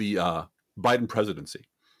end of the Biden presidency.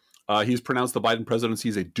 He's pronounced the Biden presidency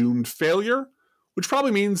as a doomed failure, which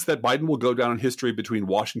probably means that Biden will go down in history between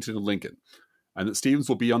Washington and Lincoln, and that Stevens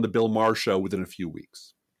will be on the Bill Maher show within a few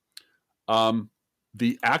weeks.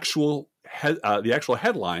 The actual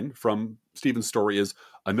headline from Stevens' story is,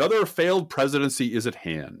 "Another failed presidency is at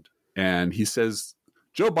hand." And he says,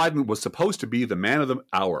 Joe Biden was supposed to be the man of the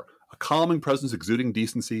hour, a calming presence exuding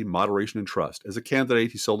decency, moderation, and trust. As a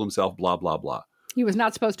candidate, he sold himself, blah, blah, blah. He was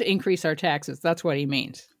not supposed to increase our taxes. That's what he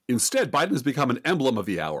means. Instead, Biden has become an emblem of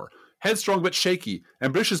the hour. Headstrong but shaky,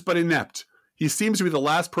 ambitious but inept. He seems to be the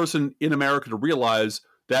last person in America to realize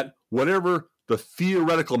that whatever the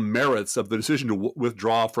theoretical merits of the decision to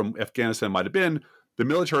withdraw from Afghanistan might have been, the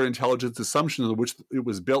military intelligence assumptions on which it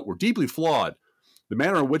was built were deeply flawed. The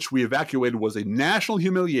manner in which we evacuated was a national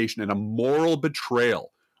humiliation and a moral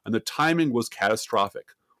betrayal, and the timing was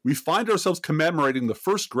catastrophic. We find ourselves commemorating the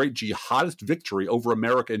first great jihadist victory over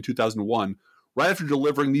America in 2001, right after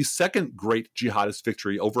delivering the second great jihadist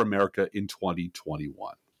victory over America in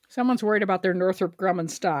 2021. Someone's worried about their Northrop Grumman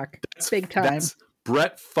stock. Big time. That's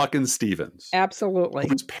Brett fucking Stevens. Absolutely.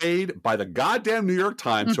 Who's paid by the goddamn New York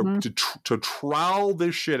Times to trowel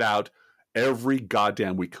this shit out every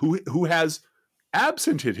goddamn week. Who has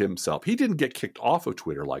absented himself. He didn't get kicked off of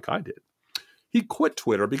Twitter like I did. He quit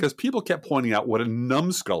Twitter because people kept pointing out what a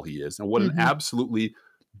numbskull he is and what an absolutely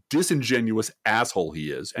disingenuous asshole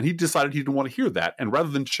he is. And he decided he didn't want to hear that. And rather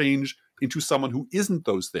than change into someone who isn't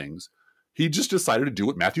those things, he just decided to do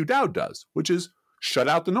what Matthew Dowd does, which is shut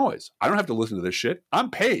out the noise. I don't have to listen to this shit.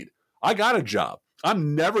 I'm paid. I got a job.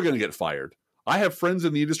 I'm never going to get fired. I have friends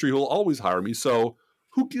in the industry who will always hire me. So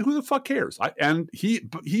who the fuck cares? He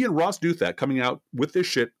and Ross Douthat coming out with this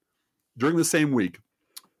shit during the same week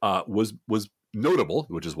was notable,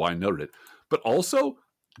 which is why I noted it. But also,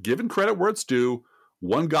 given credit where it's due,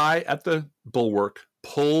 one guy at the Bulwark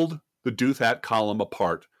pulled the Douthat column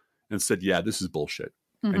apart and said, "Yeah, this is bullshit,"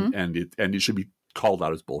 and it should be called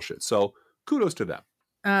out as bullshit. So kudos to them.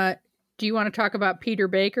 Do you want to talk about Peter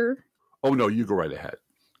Baker? Oh no, you go right ahead.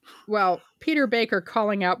 Well, Peter Baker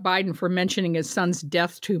calling out Biden for mentioning his son's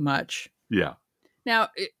death too much. Yeah. Now,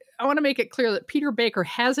 I want to make it clear that Peter Baker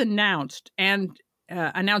has announced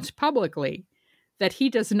publicly that he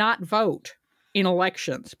does not vote in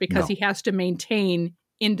elections because he has to maintain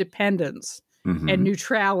independence and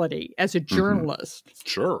neutrality as a journalist.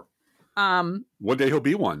 Sure. One day he'll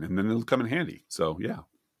be one, and then it'll come in handy. So, yeah.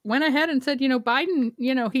 Went ahead and said, Biden,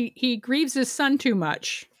 he grieves his son too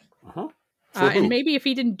much. And maybe if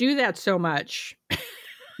he didn't do that so much.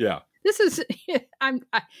 Yeah. This is,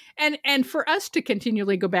 and for us to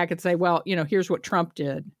continually go back and say, well, here's what Trump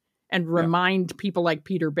did and remind people like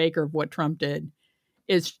Peter Baker of what Trump did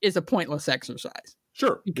is a pointless exercise.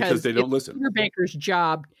 Sure. Because they don't listen. Peter Baker's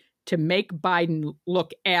job to make Biden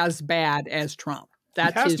look as bad as Trump.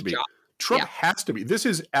 That's his job. Trump has to be. This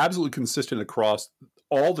is absolutely consistent across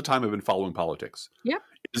all the time I've been following politics. Yep.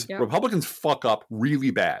 Republicans fuck up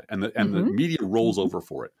really bad, and the media rolls over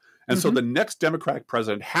for it. And so the next Democratic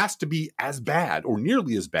president has to be as bad or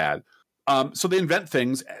nearly as bad. So they invent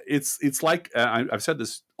things. It's like, I've said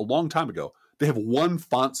this a long time ago, they have one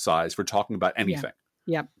font size for talking about anything.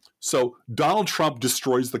 Yep. So Donald Trump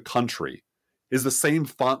destroys the country is the same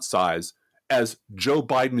font size as Joe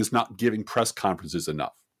Biden is not giving press conferences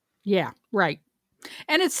enough. Yeah, right.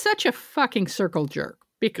 And it's such a fucking circle jerk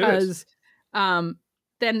because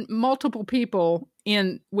then multiple people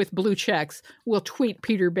with blue checks will tweet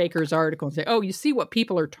Peter Baker's article and say, "Oh, you see what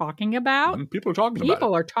people are talking about? People are talking about it.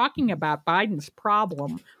 People are talking about Biden's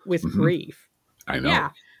problem with grief." I know. Yeah.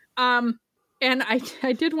 And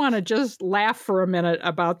I did want to just laugh for a minute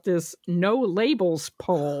about this no labels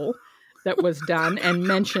poll that was done and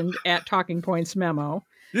mentioned at Talking Points Memo.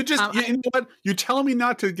 You know what? You tell me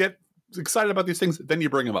not to get excited about these things, then you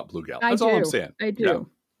bring them up, Blue Gal. That's all I'm saying. I do.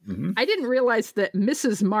 Yeah. Mm-hmm. I didn't realize that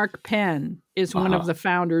Mrs. Mark Penn is one of the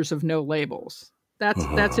founders of No Labels.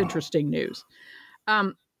 That's interesting news.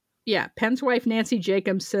 Penn's wife, Nancy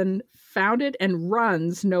Jacobson, founded and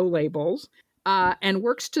runs No Labels and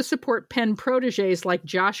works to support Penn proteges like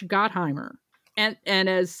Josh Gottheimer. And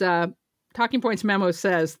as Talking Points Memo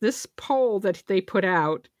says, this poll that they put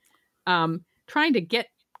out trying to get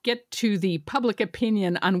to the public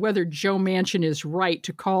opinion on whether Joe Manchin is right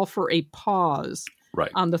to call for a pause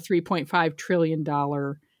on the $3.5 trillion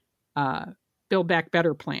Build Back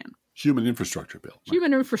Better plan. Human infrastructure bill. Right.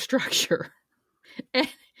 Human infrastructure.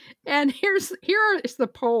 And here is the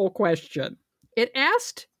poll question. It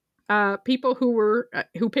asked people who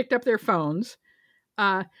picked up their phones,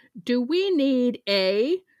 do we need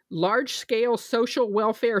a large-scale social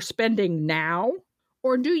welfare spending now?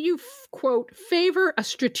 Or do you, quote, favor a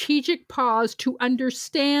strategic pause to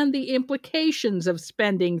understand the implications of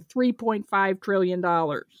spending $3.5 trillion?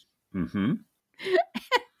 Mm-hmm.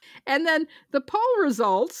 And then the poll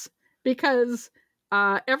results, because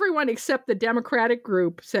everyone except the Democratic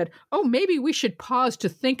group said, oh, maybe we should pause to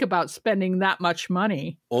think about spending that much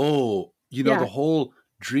money. Oh, the whole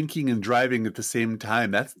drinking and driving at the same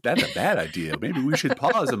time, that's a bad idea. Maybe we should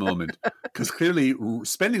pause a moment, because clearly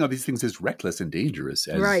spending on these things is reckless and dangerous.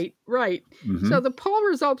 Right. Mm-hmm. So the poll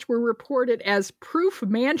results were reported as proof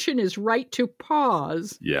Manchin is right to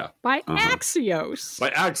pause by Axios.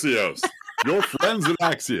 By Axios. Your friends at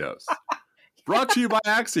Axios. Brought to you by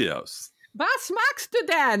Axios. Was magst du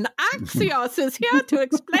denn? Axios is here to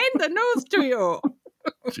explain the news to you.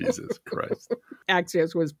 Jesus Christ.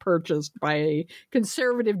 Axios was purchased by a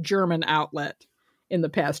conservative German outlet in the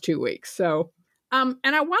past 2 weeks. So, and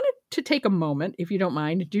I wanted to take a moment, if you don't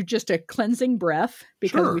mind, do just a cleansing breath,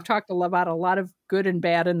 because we talked about a lot of good and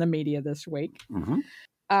bad in the media this week.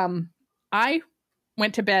 Mm-hmm. I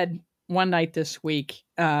went to bed one night this week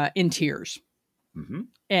in tears. Mm-hmm.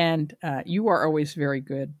 And you are always very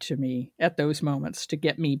good to me at those moments to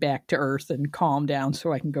get me back to earth and calm down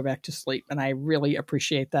so I can go back to sleep. And I really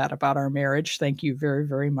appreciate that about our marriage. Thank you very,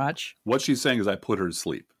 very much. What she's saying is I put her to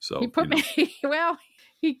sleep. So he put me, well,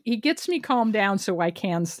 he gets me calmed down so I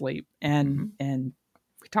can sleep. And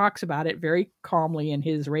he talks about it very calmly in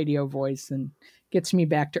his radio voice and gets me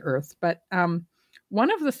back to earth. But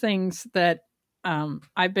one of the things that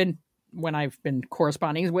when I've been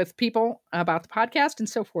corresponding with people about the podcast and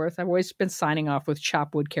so forth, I've always been signing off with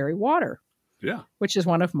chop wood, carry water. Yeah. Which is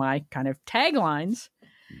one of my kind of taglines.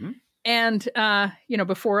 Mm-hmm. And,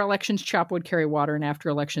 before elections, chop wood, carry water. And after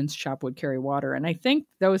elections, chop wood, carry water. And I think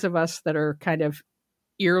those of us that are kind of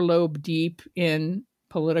earlobe deep in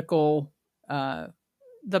political, the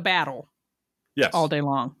battle all day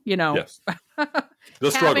long, Yes.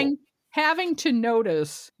 The struggle. Having to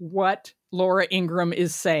notice what Laura Ingraham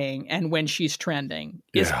is saying and when she's trending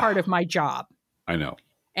is part of my job. I know.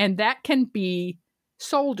 And that can be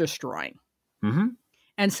soul destroying. Mm-hmm.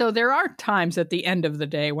 And so there are times at the end of the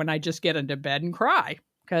day when I just get into bed and cry,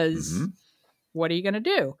 because what are you going to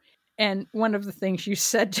do? And one of the things you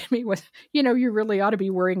said to me was, you really ought to be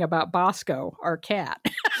worrying about Bosco, our cat.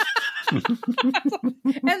 And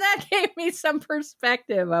that gave me some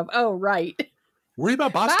perspective of, oh, right. Worry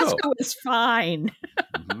about Bosco. Bosco is fine.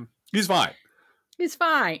 Mm-hmm. He's fine. He's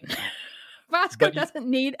fine. Bosco doesn't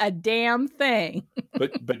need a damn thing.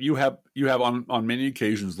 but you have on many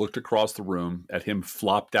occasions looked across the room at him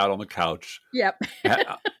flopped out on the couch. Yep.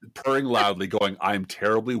 Purring loudly, going, I'm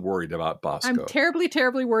terribly worried about Bosco. I'm terribly,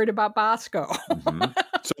 terribly worried about Bosco. Mm-hmm.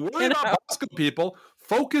 So worry about Bosco, people.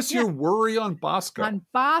 Focus your worry on Bosco. On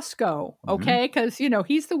Bosco, okay? Because,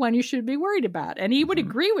 he's the one you should be worried about. And he would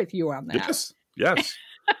agree with you on that. Yes.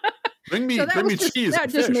 Bring me cheese. That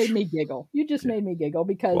just made me giggle. You just made me giggle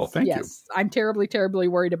because, I'm terribly, terribly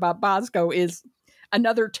worried about Bosco is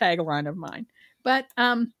another tagline of mine. But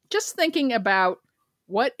just thinking about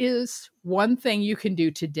what is one thing you can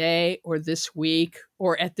do today or this week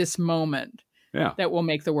or at this moment that will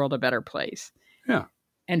make the world a better place. Yeah.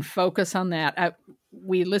 And focus on that.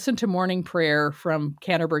 We listen to morning prayer from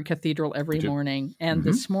Canterbury Cathedral every morning. And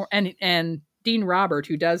this and Dean Robert,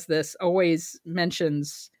 who does this, always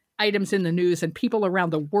mentions items in the news and people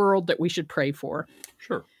around the world that we should pray for.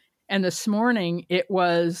 Sure. And this morning, it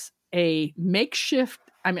was a makeshift,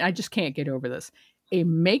 I just can't get over this. A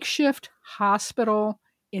makeshift hospital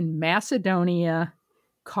in Macedonia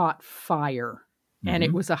caught fire. And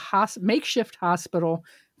it was a makeshift hospital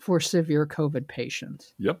for severe COVID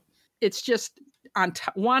patients. Yep. It's just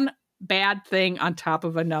one bad thing on top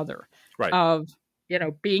of another. Right. Of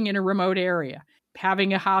being in a remote area,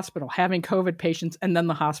 having a hospital, having COVID patients, and then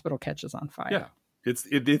the hospital catches on fire. Yeah.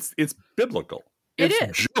 It's biblical. It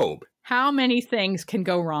It's is. Job. How many things can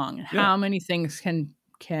go wrong? Yeah. How many things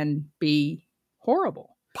can be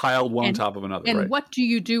horrible? Piled one on top of another. And right. what do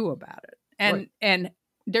you do about it? And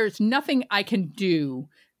there's nothing I can do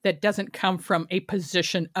that doesn't come from a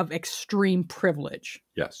position of extreme privilege.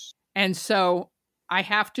 Yes. And so I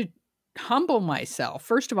have to humble myself,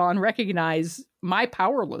 first of all, and recognize my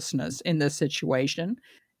powerlessness in this situation.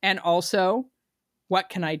 And also, what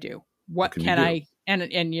can I do? What can I,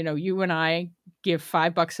 and you and I give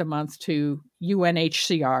 $5 a month to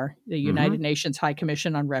UNHCR, the United Nations High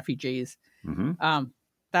Commission on Refugees. Mm-hmm.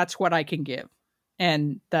 That's what I can give.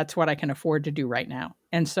 And that's what I can afford to do right now.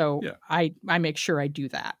 And so I make sure I do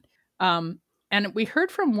that. And we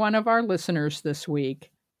heard from one of our listeners this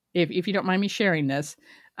week, if you don't mind me sharing this.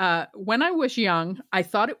 When I was young, I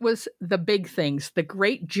thought it was the big things, the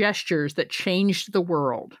great gestures that changed the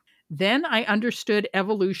world. Then I understood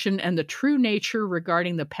evolution and the true nature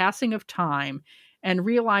regarding the passing of time and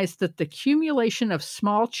realized that the accumulation of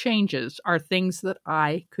small changes are things that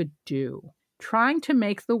I could do. Trying to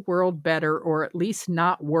make the world better, or at least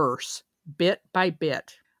not worse, bit by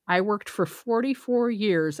bit. I worked for 44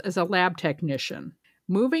 years as a lab technician,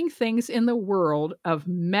 moving things in the world of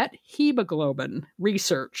methemoglobin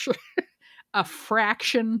research a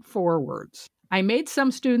fraction forwards. I made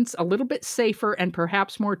some students a little bit safer and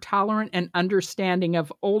perhaps more tolerant and understanding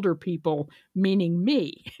of older people, meaning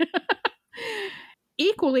me.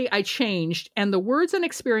 Equally, I changed, and the words and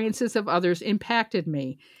experiences of others impacted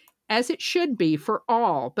me, as it should be for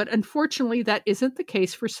all, but unfortunately that isn't the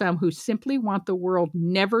case for some who simply want the world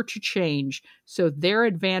never to change, so their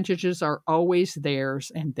advantages are always theirs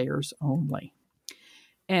and theirs only.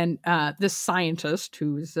 And this scientist,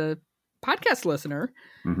 who is a podcast listener,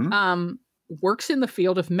 works in the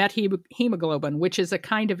field of methemoglobin, which is a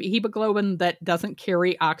kind of hemoglobin that doesn't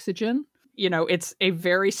carry oxygen. It's a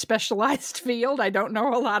very specialized field. I don't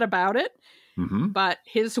know a lot about it, but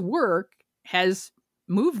his work has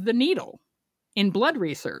moved the needle in blood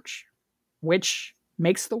research, which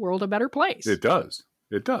makes the world a better place. It does.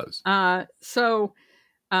 It does. So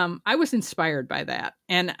I was inspired by that.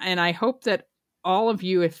 And I hope that all of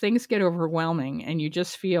you, if things get overwhelming and you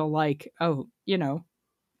just feel like,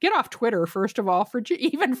 get off Twitter, first of all,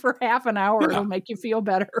 even for half an hour, it'll make you feel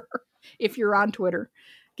better. If you're on Twitter,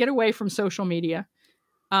 get away from social media.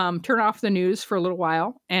 Turn off the news for a little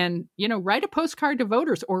while and, write a postcard to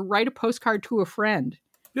voters or write a postcard to a friend.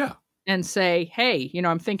 Yeah. And say, hey,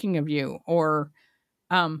 I'm thinking of you. Or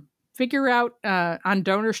figure out on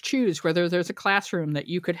Donors Choose whether there's a classroom that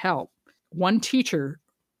you could help. One teacher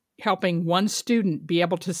helping one student be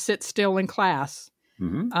able to sit still in class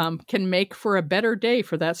can make for a better day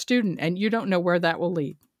for that student. And you don't know where that will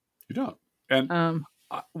lead. You don't. And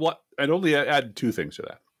I'd only add two things to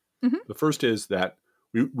that. The first is that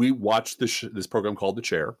we watched this program called The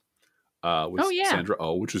Chair with Sandra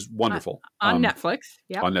Oh, which is wonderful. On Netflix.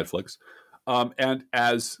 Yeah. On Netflix. And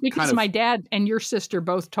because my dad and your sister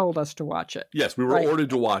both told us to watch it. Yes, we were ordered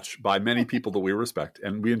to watch by many people that we respect,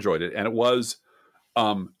 and we enjoyed it. And it was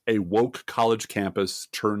a woke college campus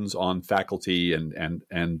turns on faculty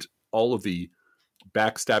and all of the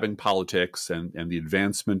backstabbing politics and the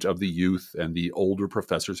advancement of the youth and the older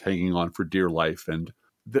professors hanging on for dear life. And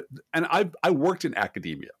I worked in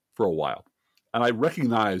academia for a while, and I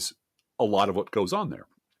recognize a lot of what goes on there.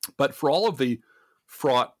 But for all of the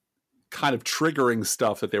fraught kind of triggering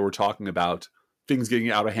stuff that they were talking about, things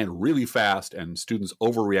getting out of hand really fast and students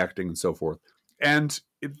overreacting and so forth. And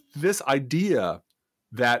this idea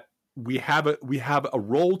that we have a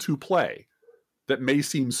role to play that may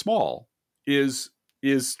seem small is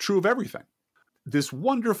true of everything. This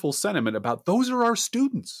wonderful sentiment about those are our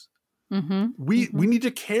students. We need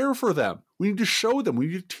to care for them. We need to show them. We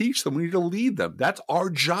need to teach them. We need to lead them. That's our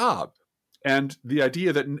job. And the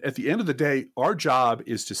idea that at the end of the day, our job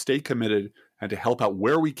is to stay committed and to help out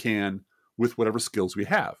where we can with whatever skills we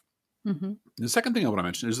have. The second thing I want to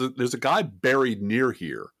mention is that there's a guy buried near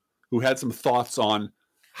here who had some thoughts on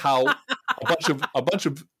how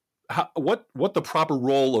what the proper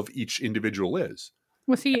role of each individual is.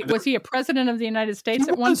 Was he a president of the United States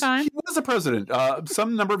at one time? He was a president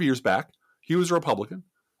some number of years back. He was a Republican.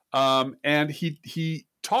 And he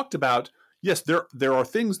talked about, yes, there are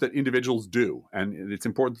things that individuals do, and it's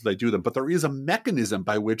important that they do them, but there is a mechanism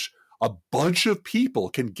by which a bunch of people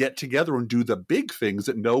can get together and do the big things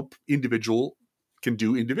that no individual can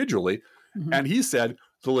do individually. And he said,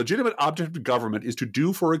 the legitimate object of government is to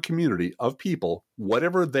do for a community of people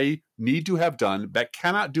whatever they need to have done but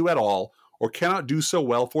cannot do at all or cannot do so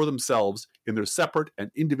well for themselves in their separate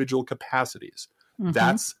and individual capacities. Mm-hmm.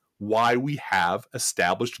 That's why we have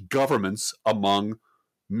established governments among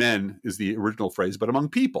men, is the original phrase, but among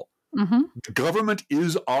people. Mm-hmm. Government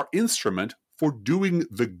is our instrument for doing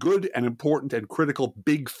the good and important and critical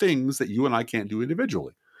big things that you and I can't do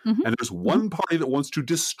individually. Mm-hmm. And there's one party that wants to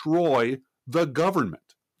destroy the government.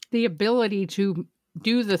 The ability to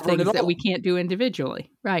do the things that we can't do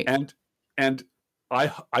individually. Right. And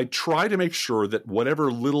I try to make sure that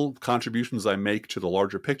whatever little contributions I make to the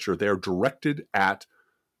larger picture, they are directed at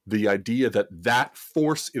the idea that that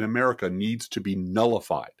force in America needs to be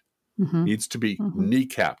nullified, needs to be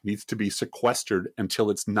kneecapped, needs to be sequestered until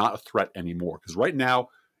it's not a threat anymore. Because right now,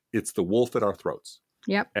 it's the wolf at our throats.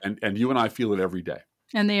 Yep. And you and I feel it every day.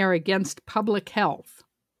 And they are against public health.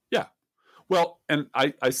 Yeah. Well, and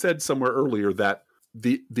I said somewhere earlier that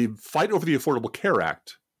the fight over the Affordable Care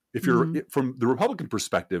Act, if you're from the Republican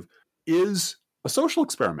perspective, is a social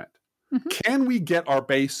experiment. Can we get our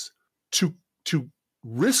base to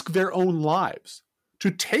risk their own lives, to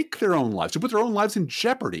take their own lives, to put their own lives in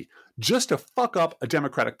jeopardy just to fuck up a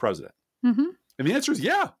Democratic president? And the answer is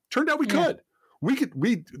yeah. Turned out we could.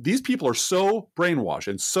 These people are so brainwashed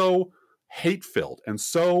and so hate-filled and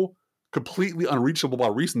so completely unreachable by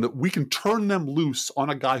reason that we can turn them loose on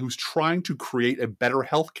a guy who's trying to create a better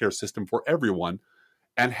healthcare system for everyone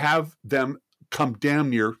and have them come damn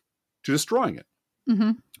near to destroying it.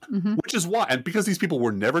 Which is why, and because these people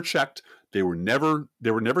were never checked, they were never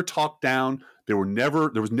talked down, there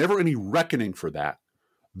was never any reckoning for that.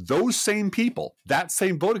 Those same people, that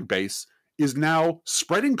same voting base, is now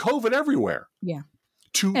spreading COVID everywhere. Yeah.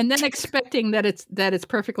 And then expecting that it's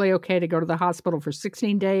perfectly okay to go to the hospital for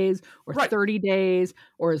 16 days or 30 days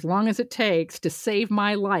or as long as it takes to save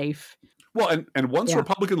my life. Well, and once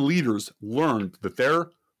Republican leaders learned that their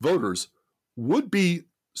voters would be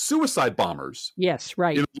suicide bombers. Yes,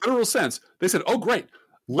 right. In a literal sense, they said, oh, great.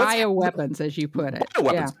 Bioweapons, as you put it.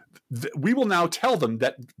 Bioweapons. Yeah. We will now tell them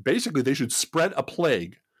that basically they should spread a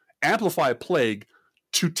plague, amplify a plague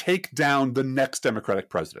to take down the next Democratic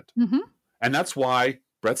president. And that's why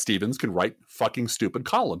Bret Stephens can write fucking stupid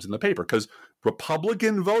columns in the paper, because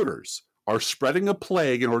Republican voters are spreading a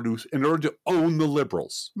plague in order to own the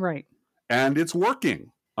liberals. Right. And it's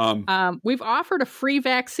working. We've offered a free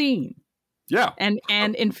vaccine. Yeah. And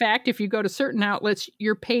in fact, if you go to certain outlets,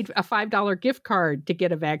 you're paid a $5 gift card to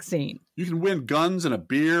get a vaccine. You can win guns and a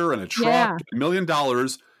beer and a truck, $1 million,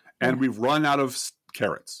 and we've run out of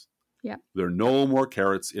carrots. Yeah. There are no more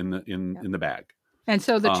carrots in the bag. And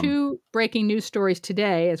so the two breaking news stories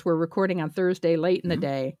today, as we're recording on Thursday late in the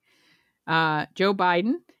day, Joe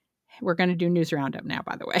Biden, we're going to do news roundup now,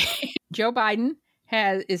 by the way. Joe Biden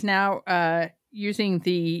is now using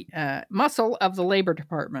the muscle of the Labor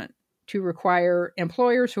Department to require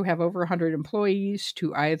employers who have over 100 employees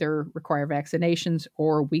to either require vaccinations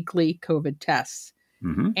or weekly COVID tests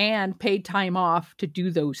and paid time off to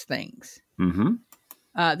do those things.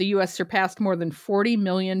 The U.S. surpassed more than 40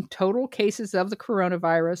 million total cases of the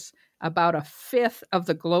coronavirus, about a fifth of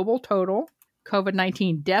the global total.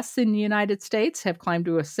 COVID-19 deaths in the United States have climbed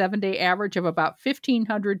to a 7-day average of about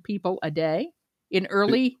 1,500 people a day. In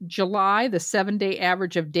early July, the 7-day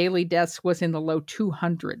average of daily deaths was in the low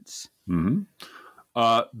 200s. The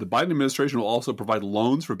Biden administration will also provide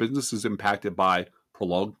loans for businesses impacted by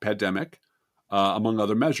prolonged pandemic, among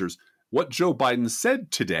other measures. What Joe Biden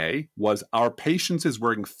said today was, our patience is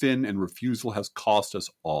wearing thin and refusal has cost us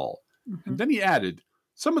all. And then he added,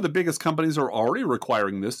 some of the biggest companies are already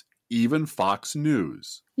requiring this, even Fox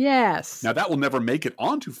News. Yes. Now, that will never make it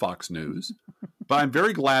onto Fox News, but I'm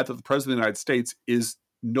very glad that the President of the United States is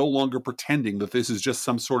no longer pretending that this is just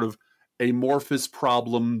some sort of amorphous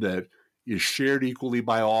problem that is shared equally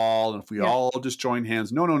by all, and if we all just join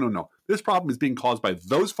hands. No. This problem is being caused by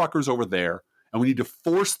those fuckers over there, and we need to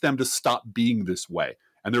force them to stop being this way.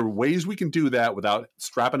 And there are ways we can do that without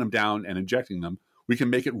strapping them down and injecting them. We can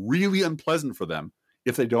make it really unpleasant for them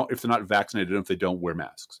if they're not vaccinated and if they don't wear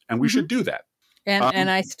masks. And we should do that. And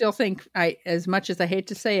I still think, as much as I hate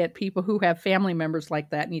to say it, people who have family members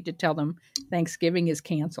like that need to tell them Thanksgiving is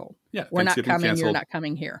canceled. Yeah, we're not coming. Canceled. You're not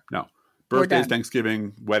coming here. No, birthdays,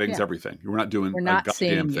 Thanksgiving, weddings, everything. We're not doing a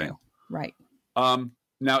goddamn thing. Right.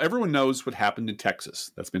 Now, everyone knows what happened in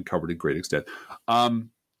Texas. That's been covered to great extent.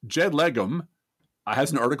 Jed Legum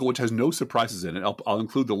has an article which has no surprises in it. I'll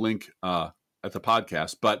include the link at the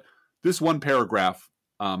podcast. But this one paragraph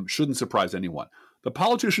shouldn't surprise anyone. The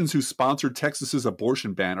politicians who sponsored Texas's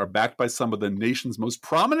abortion ban are backed by some of the nation's most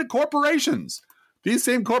prominent corporations. These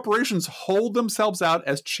same corporations hold themselves out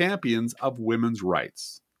as champions of women's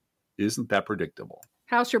rights. Isn't that predictable?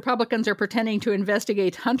 House Republicans are pretending to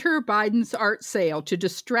investigate Hunter Biden's art sale to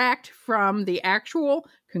distract from the actual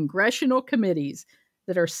congressional committees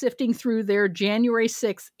that are sifting through their January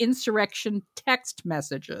 6th insurrection text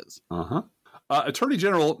messages. Attorney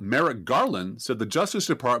General Merrick Garland said the Justice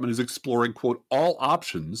Department is exploring, quote, all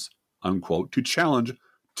options, unquote, to challenge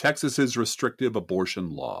Texas's restrictive abortion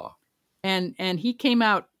law. And he came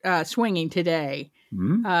out swinging today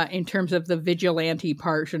in terms of the vigilante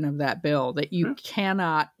portion of that bill, that you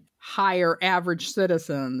cannot hire average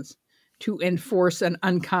citizens to enforce an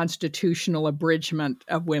unconstitutional abridgment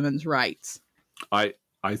of women's rights. I've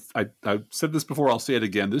said this before. I'll say it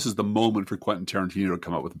again. This is the moment for Quentin Tarantino to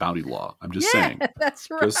come up with bounty law. I'm just saying. That's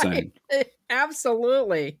right. Just saying.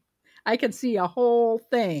 Absolutely. I can see a whole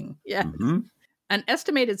thing. Yes. An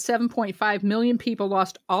estimated 7.5 million people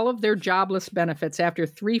lost all of their jobless benefits after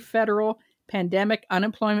 3 federal pandemic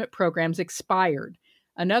unemployment programs expired.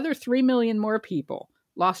 Another 3 million more people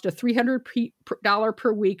lost a $300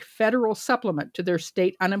 per week federal supplement to their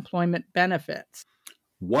state unemployment benefits.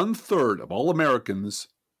 1/3 of all Americans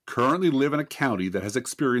currently live in a county that has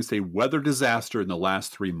experienced a weather disaster in the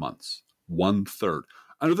last 3 months. 1/3.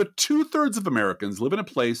 Another 2/3 of Americans live in a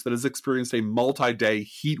place that has experienced a multi-day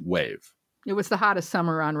heat wave. It was the hottest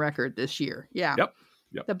summer on record this year. Yeah.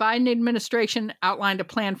 Yep. The Biden administration outlined a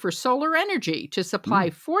plan for solar energy to supply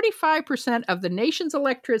 45% of the nation's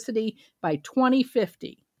electricity by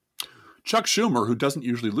 2050. Chuck Schumer, who doesn't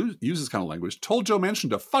usually use this kind of language, told Joe Manchin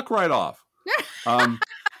to fuck right off.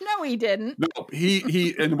 No, he didn't. No, he,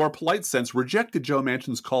 in a more polite sense, rejected Joe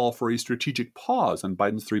Manchin's call for a strategic pause on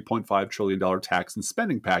Biden's $3.5 trillion tax and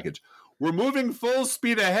spending package. We're moving full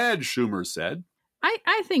speed ahead, Schumer said.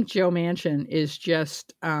 I think Joe Manchin is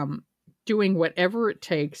just doing whatever it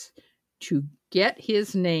takes to get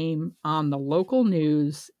his name on the local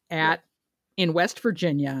news in West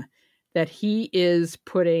Virginia, that he is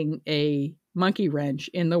putting a monkey wrench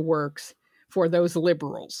in the works for those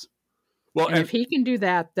liberals. Well, and if he can do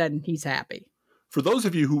that, then he's happy. For those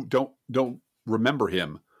of you who don't remember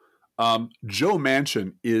him, Joe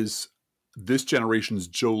Manchin is this generation's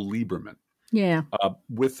Joe Lieberman. Yeah.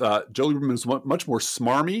 Joe Lieberman is much more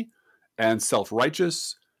smarmy and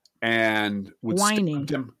self-righteous and would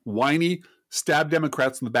whiny, stab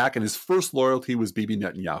Democrats in the back, and his first loyalty was Bibi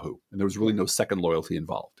Netanyahu, and there was really no second loyalty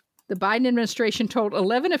involved. The Biden administration told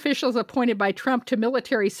 11 officials appointed by Trump to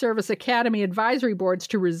military service academy advisory boards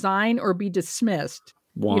to resign or be dismissed.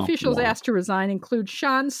 The officials asked to resign include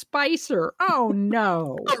Sean Spicer. Oh,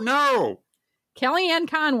 no. Oh, no. Kellyanne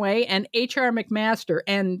Conway and H.R. McMaster.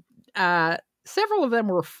 And several of them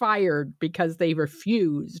were fired because they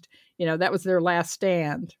refused. You know, that was their last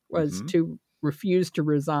stand, was to refuse to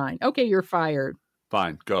resign. Okay, you're fired.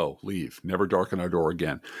 Fine, go, leave. Never darken our door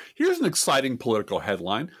again. Here's an exciting political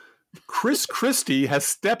headline. Chris Christie has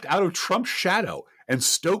stepped out of Trump's shadow and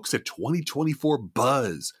stokes a 2024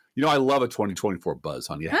 buzz. You know, I love a 2024 buzz,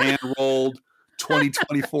 honey. A hand-rolled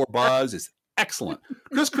 2024 buzz is excellent.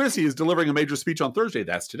 Chris Christie is delivering a major speech on Thursday,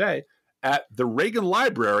 that's today, at the Reagan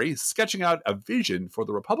Library, sketching out a vision for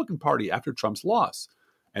the Republican Party after Trump's loss.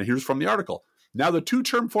 And here's from the article. Now the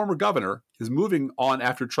 2-term former governor is moving on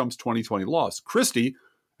after Trump's 2020 loss. Christie,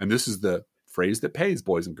 and this is the phrase that pays,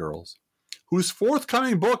 boys and girls, whose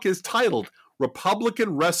forthcoming book is titled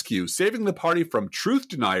Republican Rescue, Saving the Party from Truth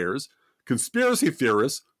Deniers, Conspiracy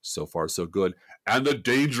Theorists, so far so good, and the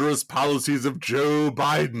Dangerous Policies of Joe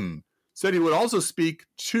Biden, said he would also speak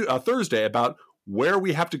Thursday about where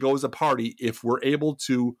we have to go as a party if we're able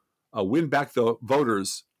to win back the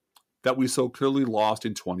voters that we so clearly lost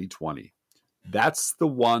in 2020. That's the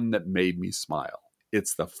one that made me smile.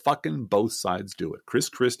 It's the fucking both sides do it. Chris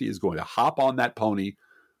Christie is going to hop on that pony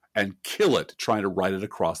and kill it trying to ride it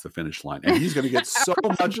across the finish line. And he's going to get so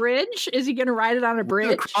much... bridge? Is he going to ride it on a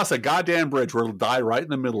bridge? Across a goddamn bridge where it'll die right in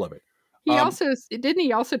the middle of it. Didn't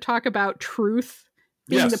he also talk about truth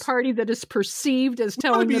being the party that is perceived as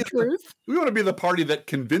telling the truth? We want to be the party that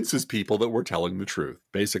convinces people that we're telling the truth,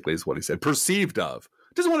 basically is what he said. Perceived of.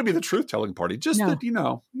 Doesn't want to be the truth-telling party, just that, you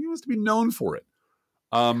know, he wants to be known for it.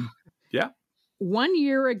 Yeah. 1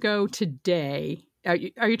 year ago today, are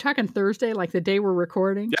you talking Thursday, like the day we're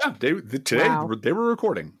recording? Yeah, they were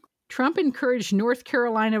recording. Trump encouraged North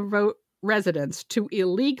Carolina residents to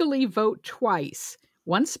illegally vote twice,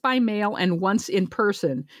 once by mail and once in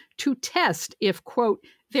person, to test if, quote,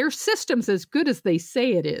 their system's as good as they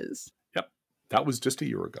say it is. Yep. That was just a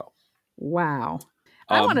year ago. Wow.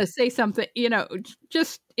 I want to say something, you know,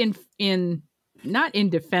 just in not in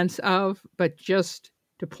defense of, but just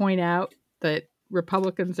to point out that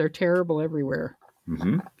Republicans are terrible everywhere.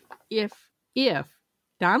 Mm-hmm. If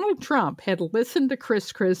Donald Trump had listened to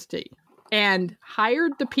Chris Christie and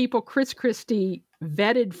hired the people Chris Christie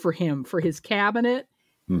vetted for him for his cabinet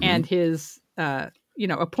and his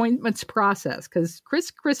appointments process, because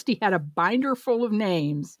Chris Christie had a binder full of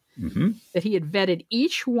names that he had vetted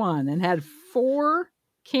each one and had 4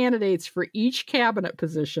 candidates for each cabinet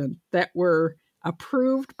position that were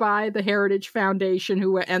approved by the Heritage Foundation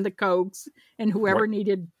and the Kochs and whoever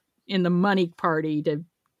needed in the money party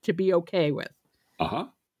to be okay with.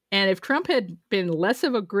 And if Trump had been less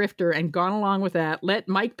of a grifter and gone along with that, let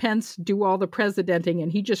Mike Pence do all the presidenting,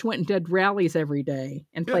 and he just went and did rallies every day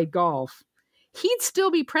and played golf, he'd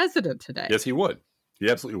still be president today. Yes, he would. He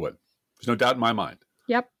absolutely would. There's no doubt in my mind.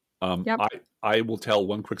 Yep. I will tell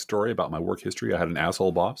one quick story about my work history. I had an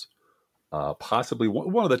asshole boss, possibly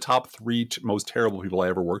one of the top 3 most terrible people I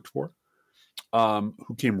ever worked for,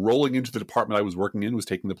 who came rolling into the department I was working in, was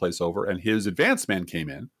taking the place over, and his advance man came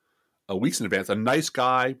in weeks in advance. A nice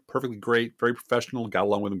guy, perfectly great, very professional, got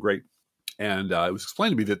along with him great. And it was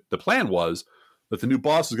explained to me that the plan was that the new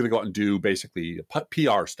boss was going to go out and do basically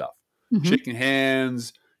PR stuff, shaking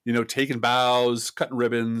hands, taking bows, cutting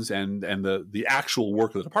ribbons, and the actual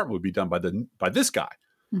work of the department would be done by this guy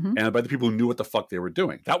and by the people who knew what the fuck they were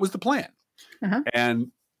doing. That was the plan.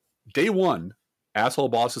 And day one, asshole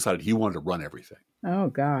boss decided he wanted to run everything. Oh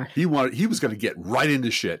gosh. He was going to get right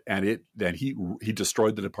into shit, and he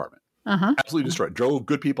destroyed the department. Absolutely destroyed. Drove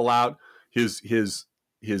good people out. His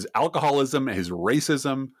alcoholism, his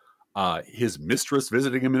racism, his mistress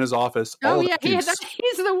visiting him in his office. Oh yeah, he's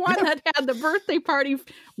the one that had the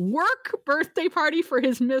work birthday party for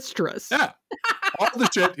his mistress. Yeah, all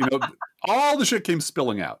the shit came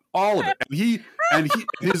spilling out. All of it. And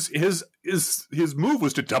his move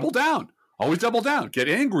was to double down. Always double down. Get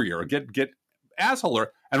angrier. Get assholer,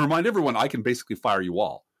 and remind everyone I can basically fire you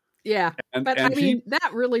all. Yeah,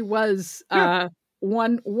 that really was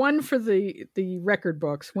one for the record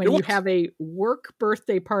books when you have a work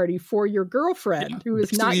birthday party for your girlfriend who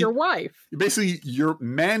is not your wife. Basically, you're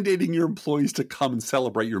mandating your employees to come and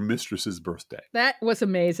celebrate your mistress's birthday. That was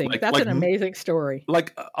amazing. That's an amazing story.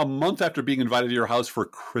 Like a month after being invited to your house for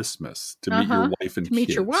Christmas to meet your wife and kids. Meet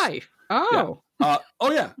your wife. Oh.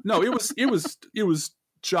 Yeah. No, it was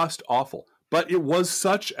just awful. But it was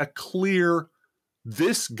such a clear,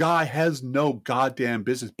 this guy has no goddamn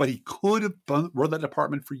business, but he could have run that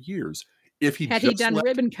department for years if he had done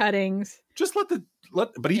ribbon cuttings.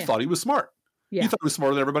 But he thought he was smart. Yeah. He thought he was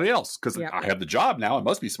smarter than everybody else because I have the job now. I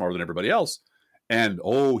must be smarter than everybody else. And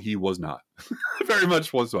he was not. Very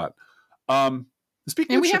much was not.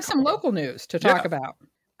 Speaking of we Chicago, have some local news to talk about.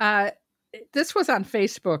 This was on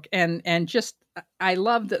Facebook, and just I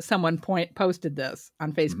love that someone posted this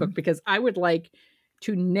on Facebook because I would like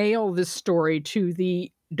to nail this story to the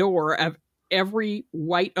door of every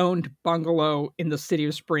white-owned bungalow in the city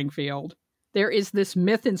of Springfield. There is this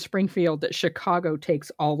myth in Springfield that Chicago takes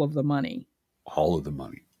all of the money. All of the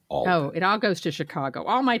money. It all goes to Chicago.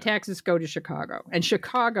 All my taxes go to Chicago. And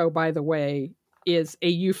Chicago, by the way, is a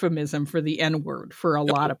euphemism for the N-word for a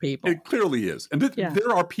lot of people. It clearly is. And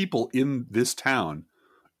there are people in this town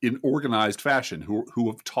in organized fashion who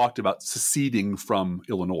have talked about seceding from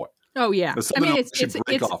Illinois. Oh yeah, I mean it's a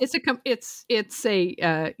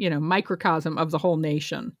microcosm of the whole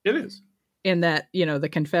nation. It is. In that the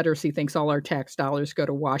Confederacy thinks all our tax dollars go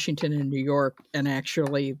to Washington and New York, and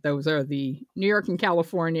actually those are the New York and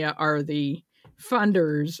California are the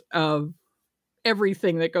funders of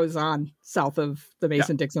everything that goes on south of the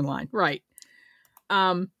Mason-Dixon line, right?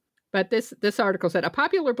 But this article said, a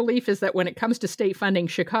popular belief is that when it comes to state funding,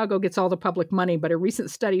 Chicago gets all the public money, but a recent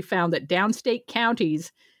study found that downstate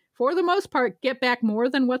counties, for the most part, get back more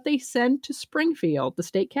than what they send to Springfield, the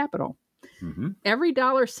state capital. Every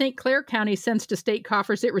dollar St. Clair County sends to state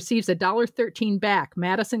coffers, it receives $1.13 back.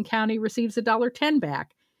 Madison County receives $1.10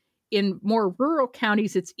 back. In more rural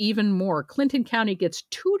counties, it's even more. Clinton County gets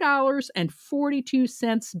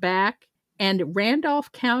 $2.42 back. And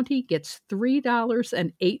Randolph County gets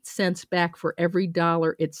 $3.08 back for every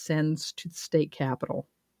dollar it sends to the state capital.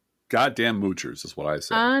 Goddamn moochers is what I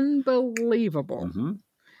say. Unbelievable.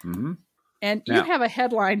 And you have a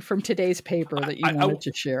headline from today's paper that you wanted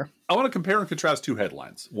to share. I want to compare and contrast 2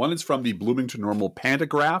 headlines. One is from the Bloomington Normal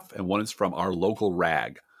Pantagraph, and one is from our local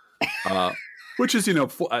rag, which is,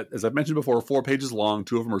 as I've mentioned before, 4 pages long.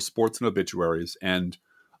 2 of them are sports and obituaries, and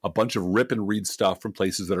a bunch of rip and read stuff from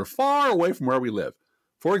places that are far away from where we live.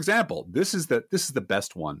 For example, this is the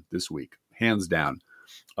best one this week, hands down.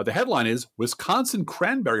 The headline is Wisconsin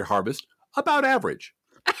Cranberry Harvest About Average.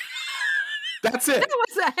 That's it. That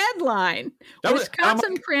was a headline.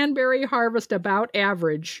 Wisconsin Cranberry Harvest About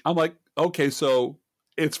Average. I'm like, okay, so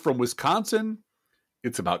it's from Wisconsin.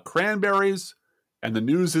 It's about cranberries. And the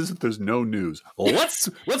news is that there's no news. Let's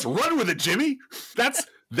run with it, Jimmy.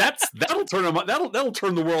 That'll turn them. That'll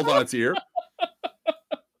turn the world on its ear.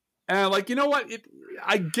 And like, you know what?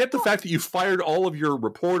 I get the fact that you fired all of your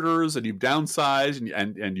reporters and you've downsized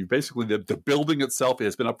and you basically the building itself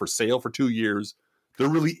has been up for sale for 2 years. There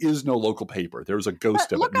really is no local paper. There's a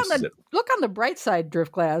ghost of it. Look on the bright side,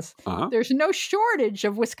 Driftglass. There's no shortage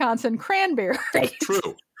of Wisconsin cranberries. That's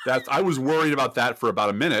true. I was worried about that for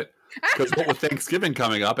about a minute. Because what with Thanksgiving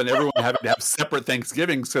coming up and everyone having to have separate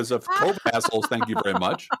Thanksgivings because of COVID assholes, thank you very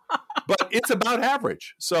much. But it's about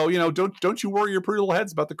average. So, don't you worry your pretty little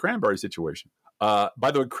heads about the cranberry situation. By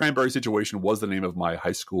the way, cranberry situation was the name of my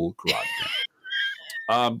high school garage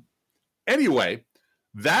band. Anyway,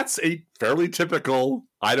 that's a fairly typical,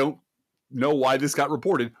 I don't know why this got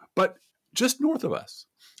reported, but just north of us,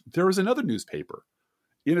 there is another newspaper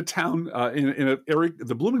in a town, in an area,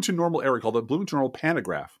 the Bloomington Normal area called the Bloomington Normal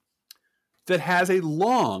Panagraph, that has a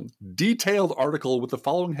long, detailed article with the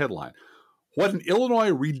following headline: What an Illinois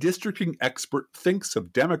redistricting expert thinks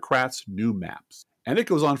of Democrats' new maps. And it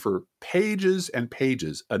goes on for pages and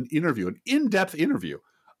pages, an in-depth interview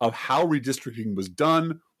of how redistricting was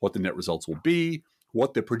done, what the net results will be,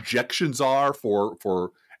 what the projections are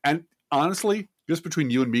for and honestly, just between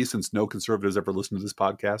you and me, since no conservatives ever listen to this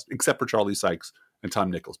podcast, except for Charlie Sykes and Tom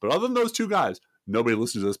Nichols. But other than those two guys, nobody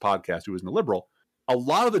listens to this podcast who isn't a liberal. A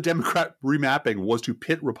lot of the Democrat remapping was to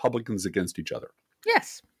pit Republicans against each other.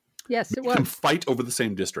 Yes, it was. And fight over the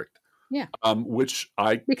same district. Yeah.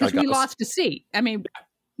 Because we lost a seat. I mean,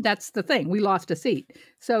 that's the thing. We lost a seat.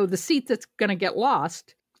 So the seat that's going to get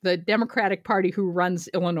lost, the Democratic Party who runs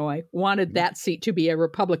Illinois wanted that seat to be a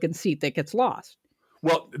Republican seat that gets lost.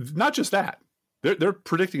 Well, not just that. They're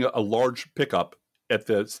predicting a large pickup at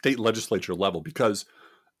the state legislature level because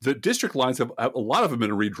the district lines have a lot of them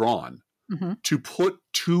been redrawn. To put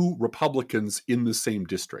two Republicans in the same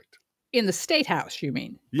district. In the state house, you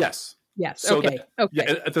mean? Yes. So okay.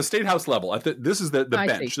 Yeah, at the state house level, this is the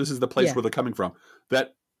bench. See. This is the place where they're coming from.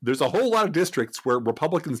 That there's a whole lot of districts where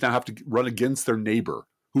Republicans now have to run against their neighbor,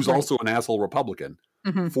 who's also an asshole Republican,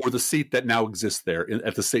 for the seat that now exists there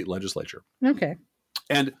at the state legislature. Okay.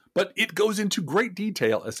 But it goes into great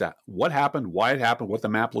detail as to what happened, why it happened, what the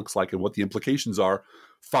map looks like, and what the implications are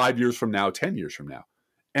 5 years from now, 10 years from now.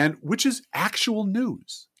 And which is actual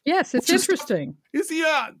news. Yes, it's interesting.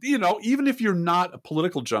 Even if you're not a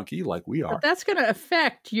political junkie like we are. But that's going to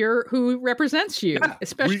affect who represents you,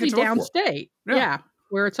 especially downstate.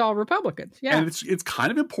 Where it's all Republicans. Yeah. And it's kind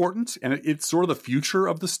of important, and it's sort of the future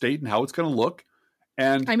of the state and how it's going to look.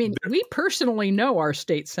 And I mean, we personally know our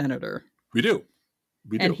state senator. We do.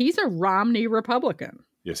 And he's a Romney Republican.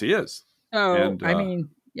 Yes, he is. Oh, and,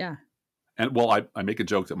 yeah. And I make a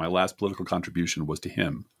joke that my last political contribution was to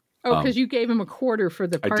him. Oh, because you gave him a quarter for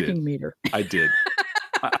the parking meter. I did.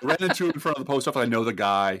 I ran into him in front of the post office. I know the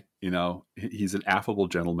guy. He's an affable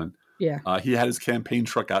gentleman. Yeah. He had his campaign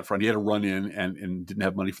truck out front. He had to run in and didn't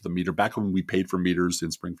have money for the meter back when we paid for meters in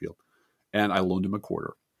Springfield. And I loaned him a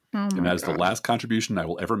quarter. And that is the last contribution I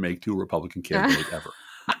will ever make to a Republican candidate ever.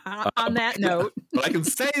 On that note. But I can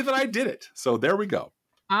say that I did it. So there we go.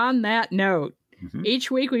 On that note. Each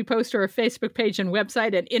week we post to our Facebook page and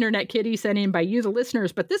website an Internet Kitty sent in by you, the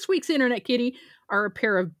listeners. But this week's Internet Kitty are a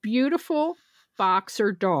pair of beautiful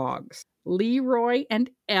boxer dogs, Leroy and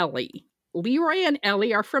Ellie. Leroy and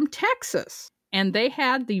Ellie are from Texas, and they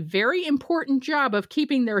had the very important job of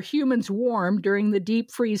keeping their humans warm during the deep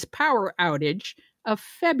freeze power outage of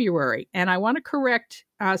February. And I want to correct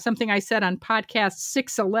something I said on podcast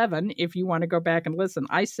 611. If you want to go back and listen,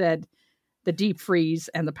 I said the deep freeze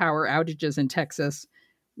and the power outages in Texas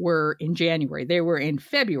were in January. They were in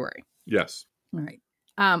February. Yes. All right.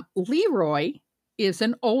 Leroy is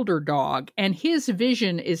an older dog, and his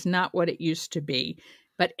vision is not what it used to be.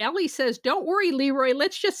 But Ellie says, don't worry, Leroy,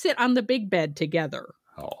 let's just sit on the big bed together.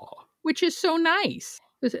 Oh. Which is so nice.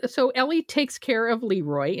 So Ellie takes care of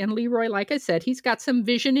Leroy, and Leroy, like I said, he's got some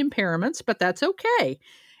vision impairments, but that's okay.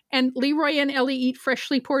 And Leroy and Ellie Eat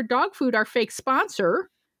Freshly Poured Dog Food, our fake sponsor.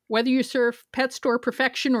 Whether you serve Pet Store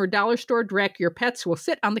Perfection or Dollar Store Direct, your pets will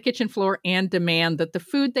sit on the kitchen floor and demand that the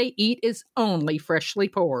food they eat is only freshly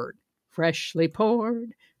poured. Freshly poured,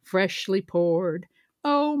 freshly poured.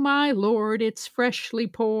 Oh, my Lord, it's freshly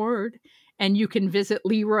poured. And you can visit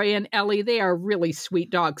Leroy and Ellie. They are really sweet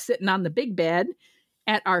dogs sitting on the big bed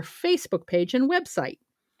at our Facebook page and website.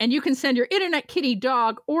 And you can send your Internet Kitty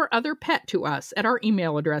dog or other pet to us at our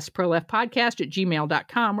email address,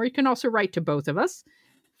 proleftpodcast@gmail.com, or you can also write to both of us.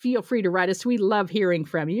 Feel free to write us. We love hearing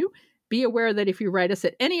from you. Be aware that if you write us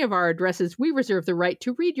at any of our addresses, we reserve the right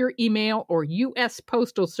to read your email or U.S.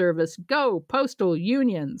 Postal Service. Go, Postal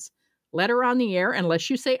Unions. let her on the air unless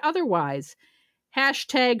you say otherwise.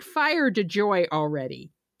 Hashtag fire to joy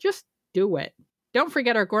already. Just do it. Don't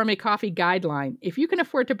forget our gourmet coffee guideline. If you can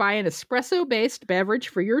afford to buy an espresso-based beverage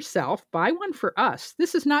for yourself, buy one for us.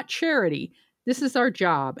 This is not charity. This is our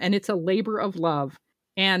job, and it's a labor of love.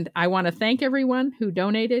 And I want to thank everyone who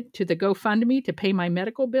donated to the GoFundMe to pay my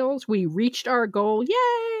medical bills. We reached our goal.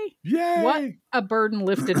 Yay! Yay! What a burden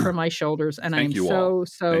lifted from my shoulders, and I am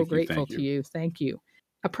so grateful to you. Thank you.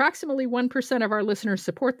 Approximately 1% of our listeners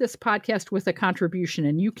support this podcast with a contribution,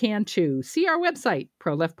 and you can too. See our website,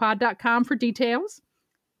 proleftpod.com, for details.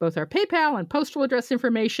 Both our PayPal and postal address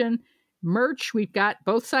information, merch. We've got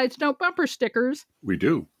Both Sides Don't bumper stickers. We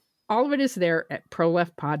do. All of it is there at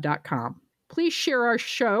proleftpod.com. Please share our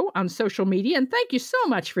show on social media, and thank you so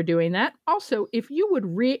much for doing that. Also, if you would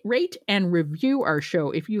rate and review our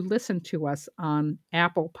show, if you listen to us on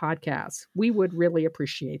Apple Podcasts, we would really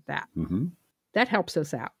appreciate that. Mm-hmm. That helps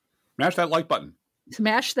us out. Smash that like button.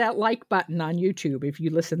 Smash that like button on YouTube if you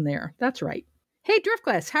listen there. That's right. Hey,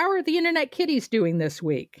 Driftglass, how are the Internet Kitties doing this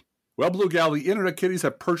week? Well, Blue Gal, the Internet Kitties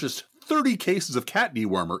have purchased 30 cases of cat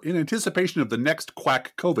dewormer in anticipation of the next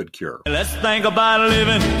quack COVID cure. Let's think about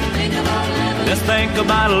living. Let's think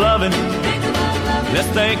about loving. Let's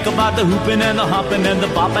think about the hooping and the hopping and the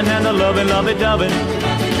bopping and the loving, lovey-dovey.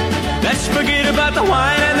 Let's forget about the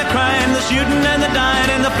whine and the crying, the shooting and the dying,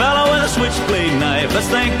 and the fellow with a switchblade knife. Let's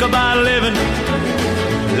think about living.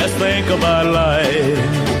 Let's think about life.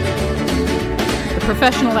 The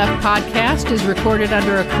Professional F Podcast is recorded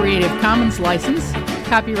under a Creative Commons license.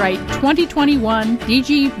 Copyright 2021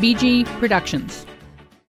 DGBG Productions.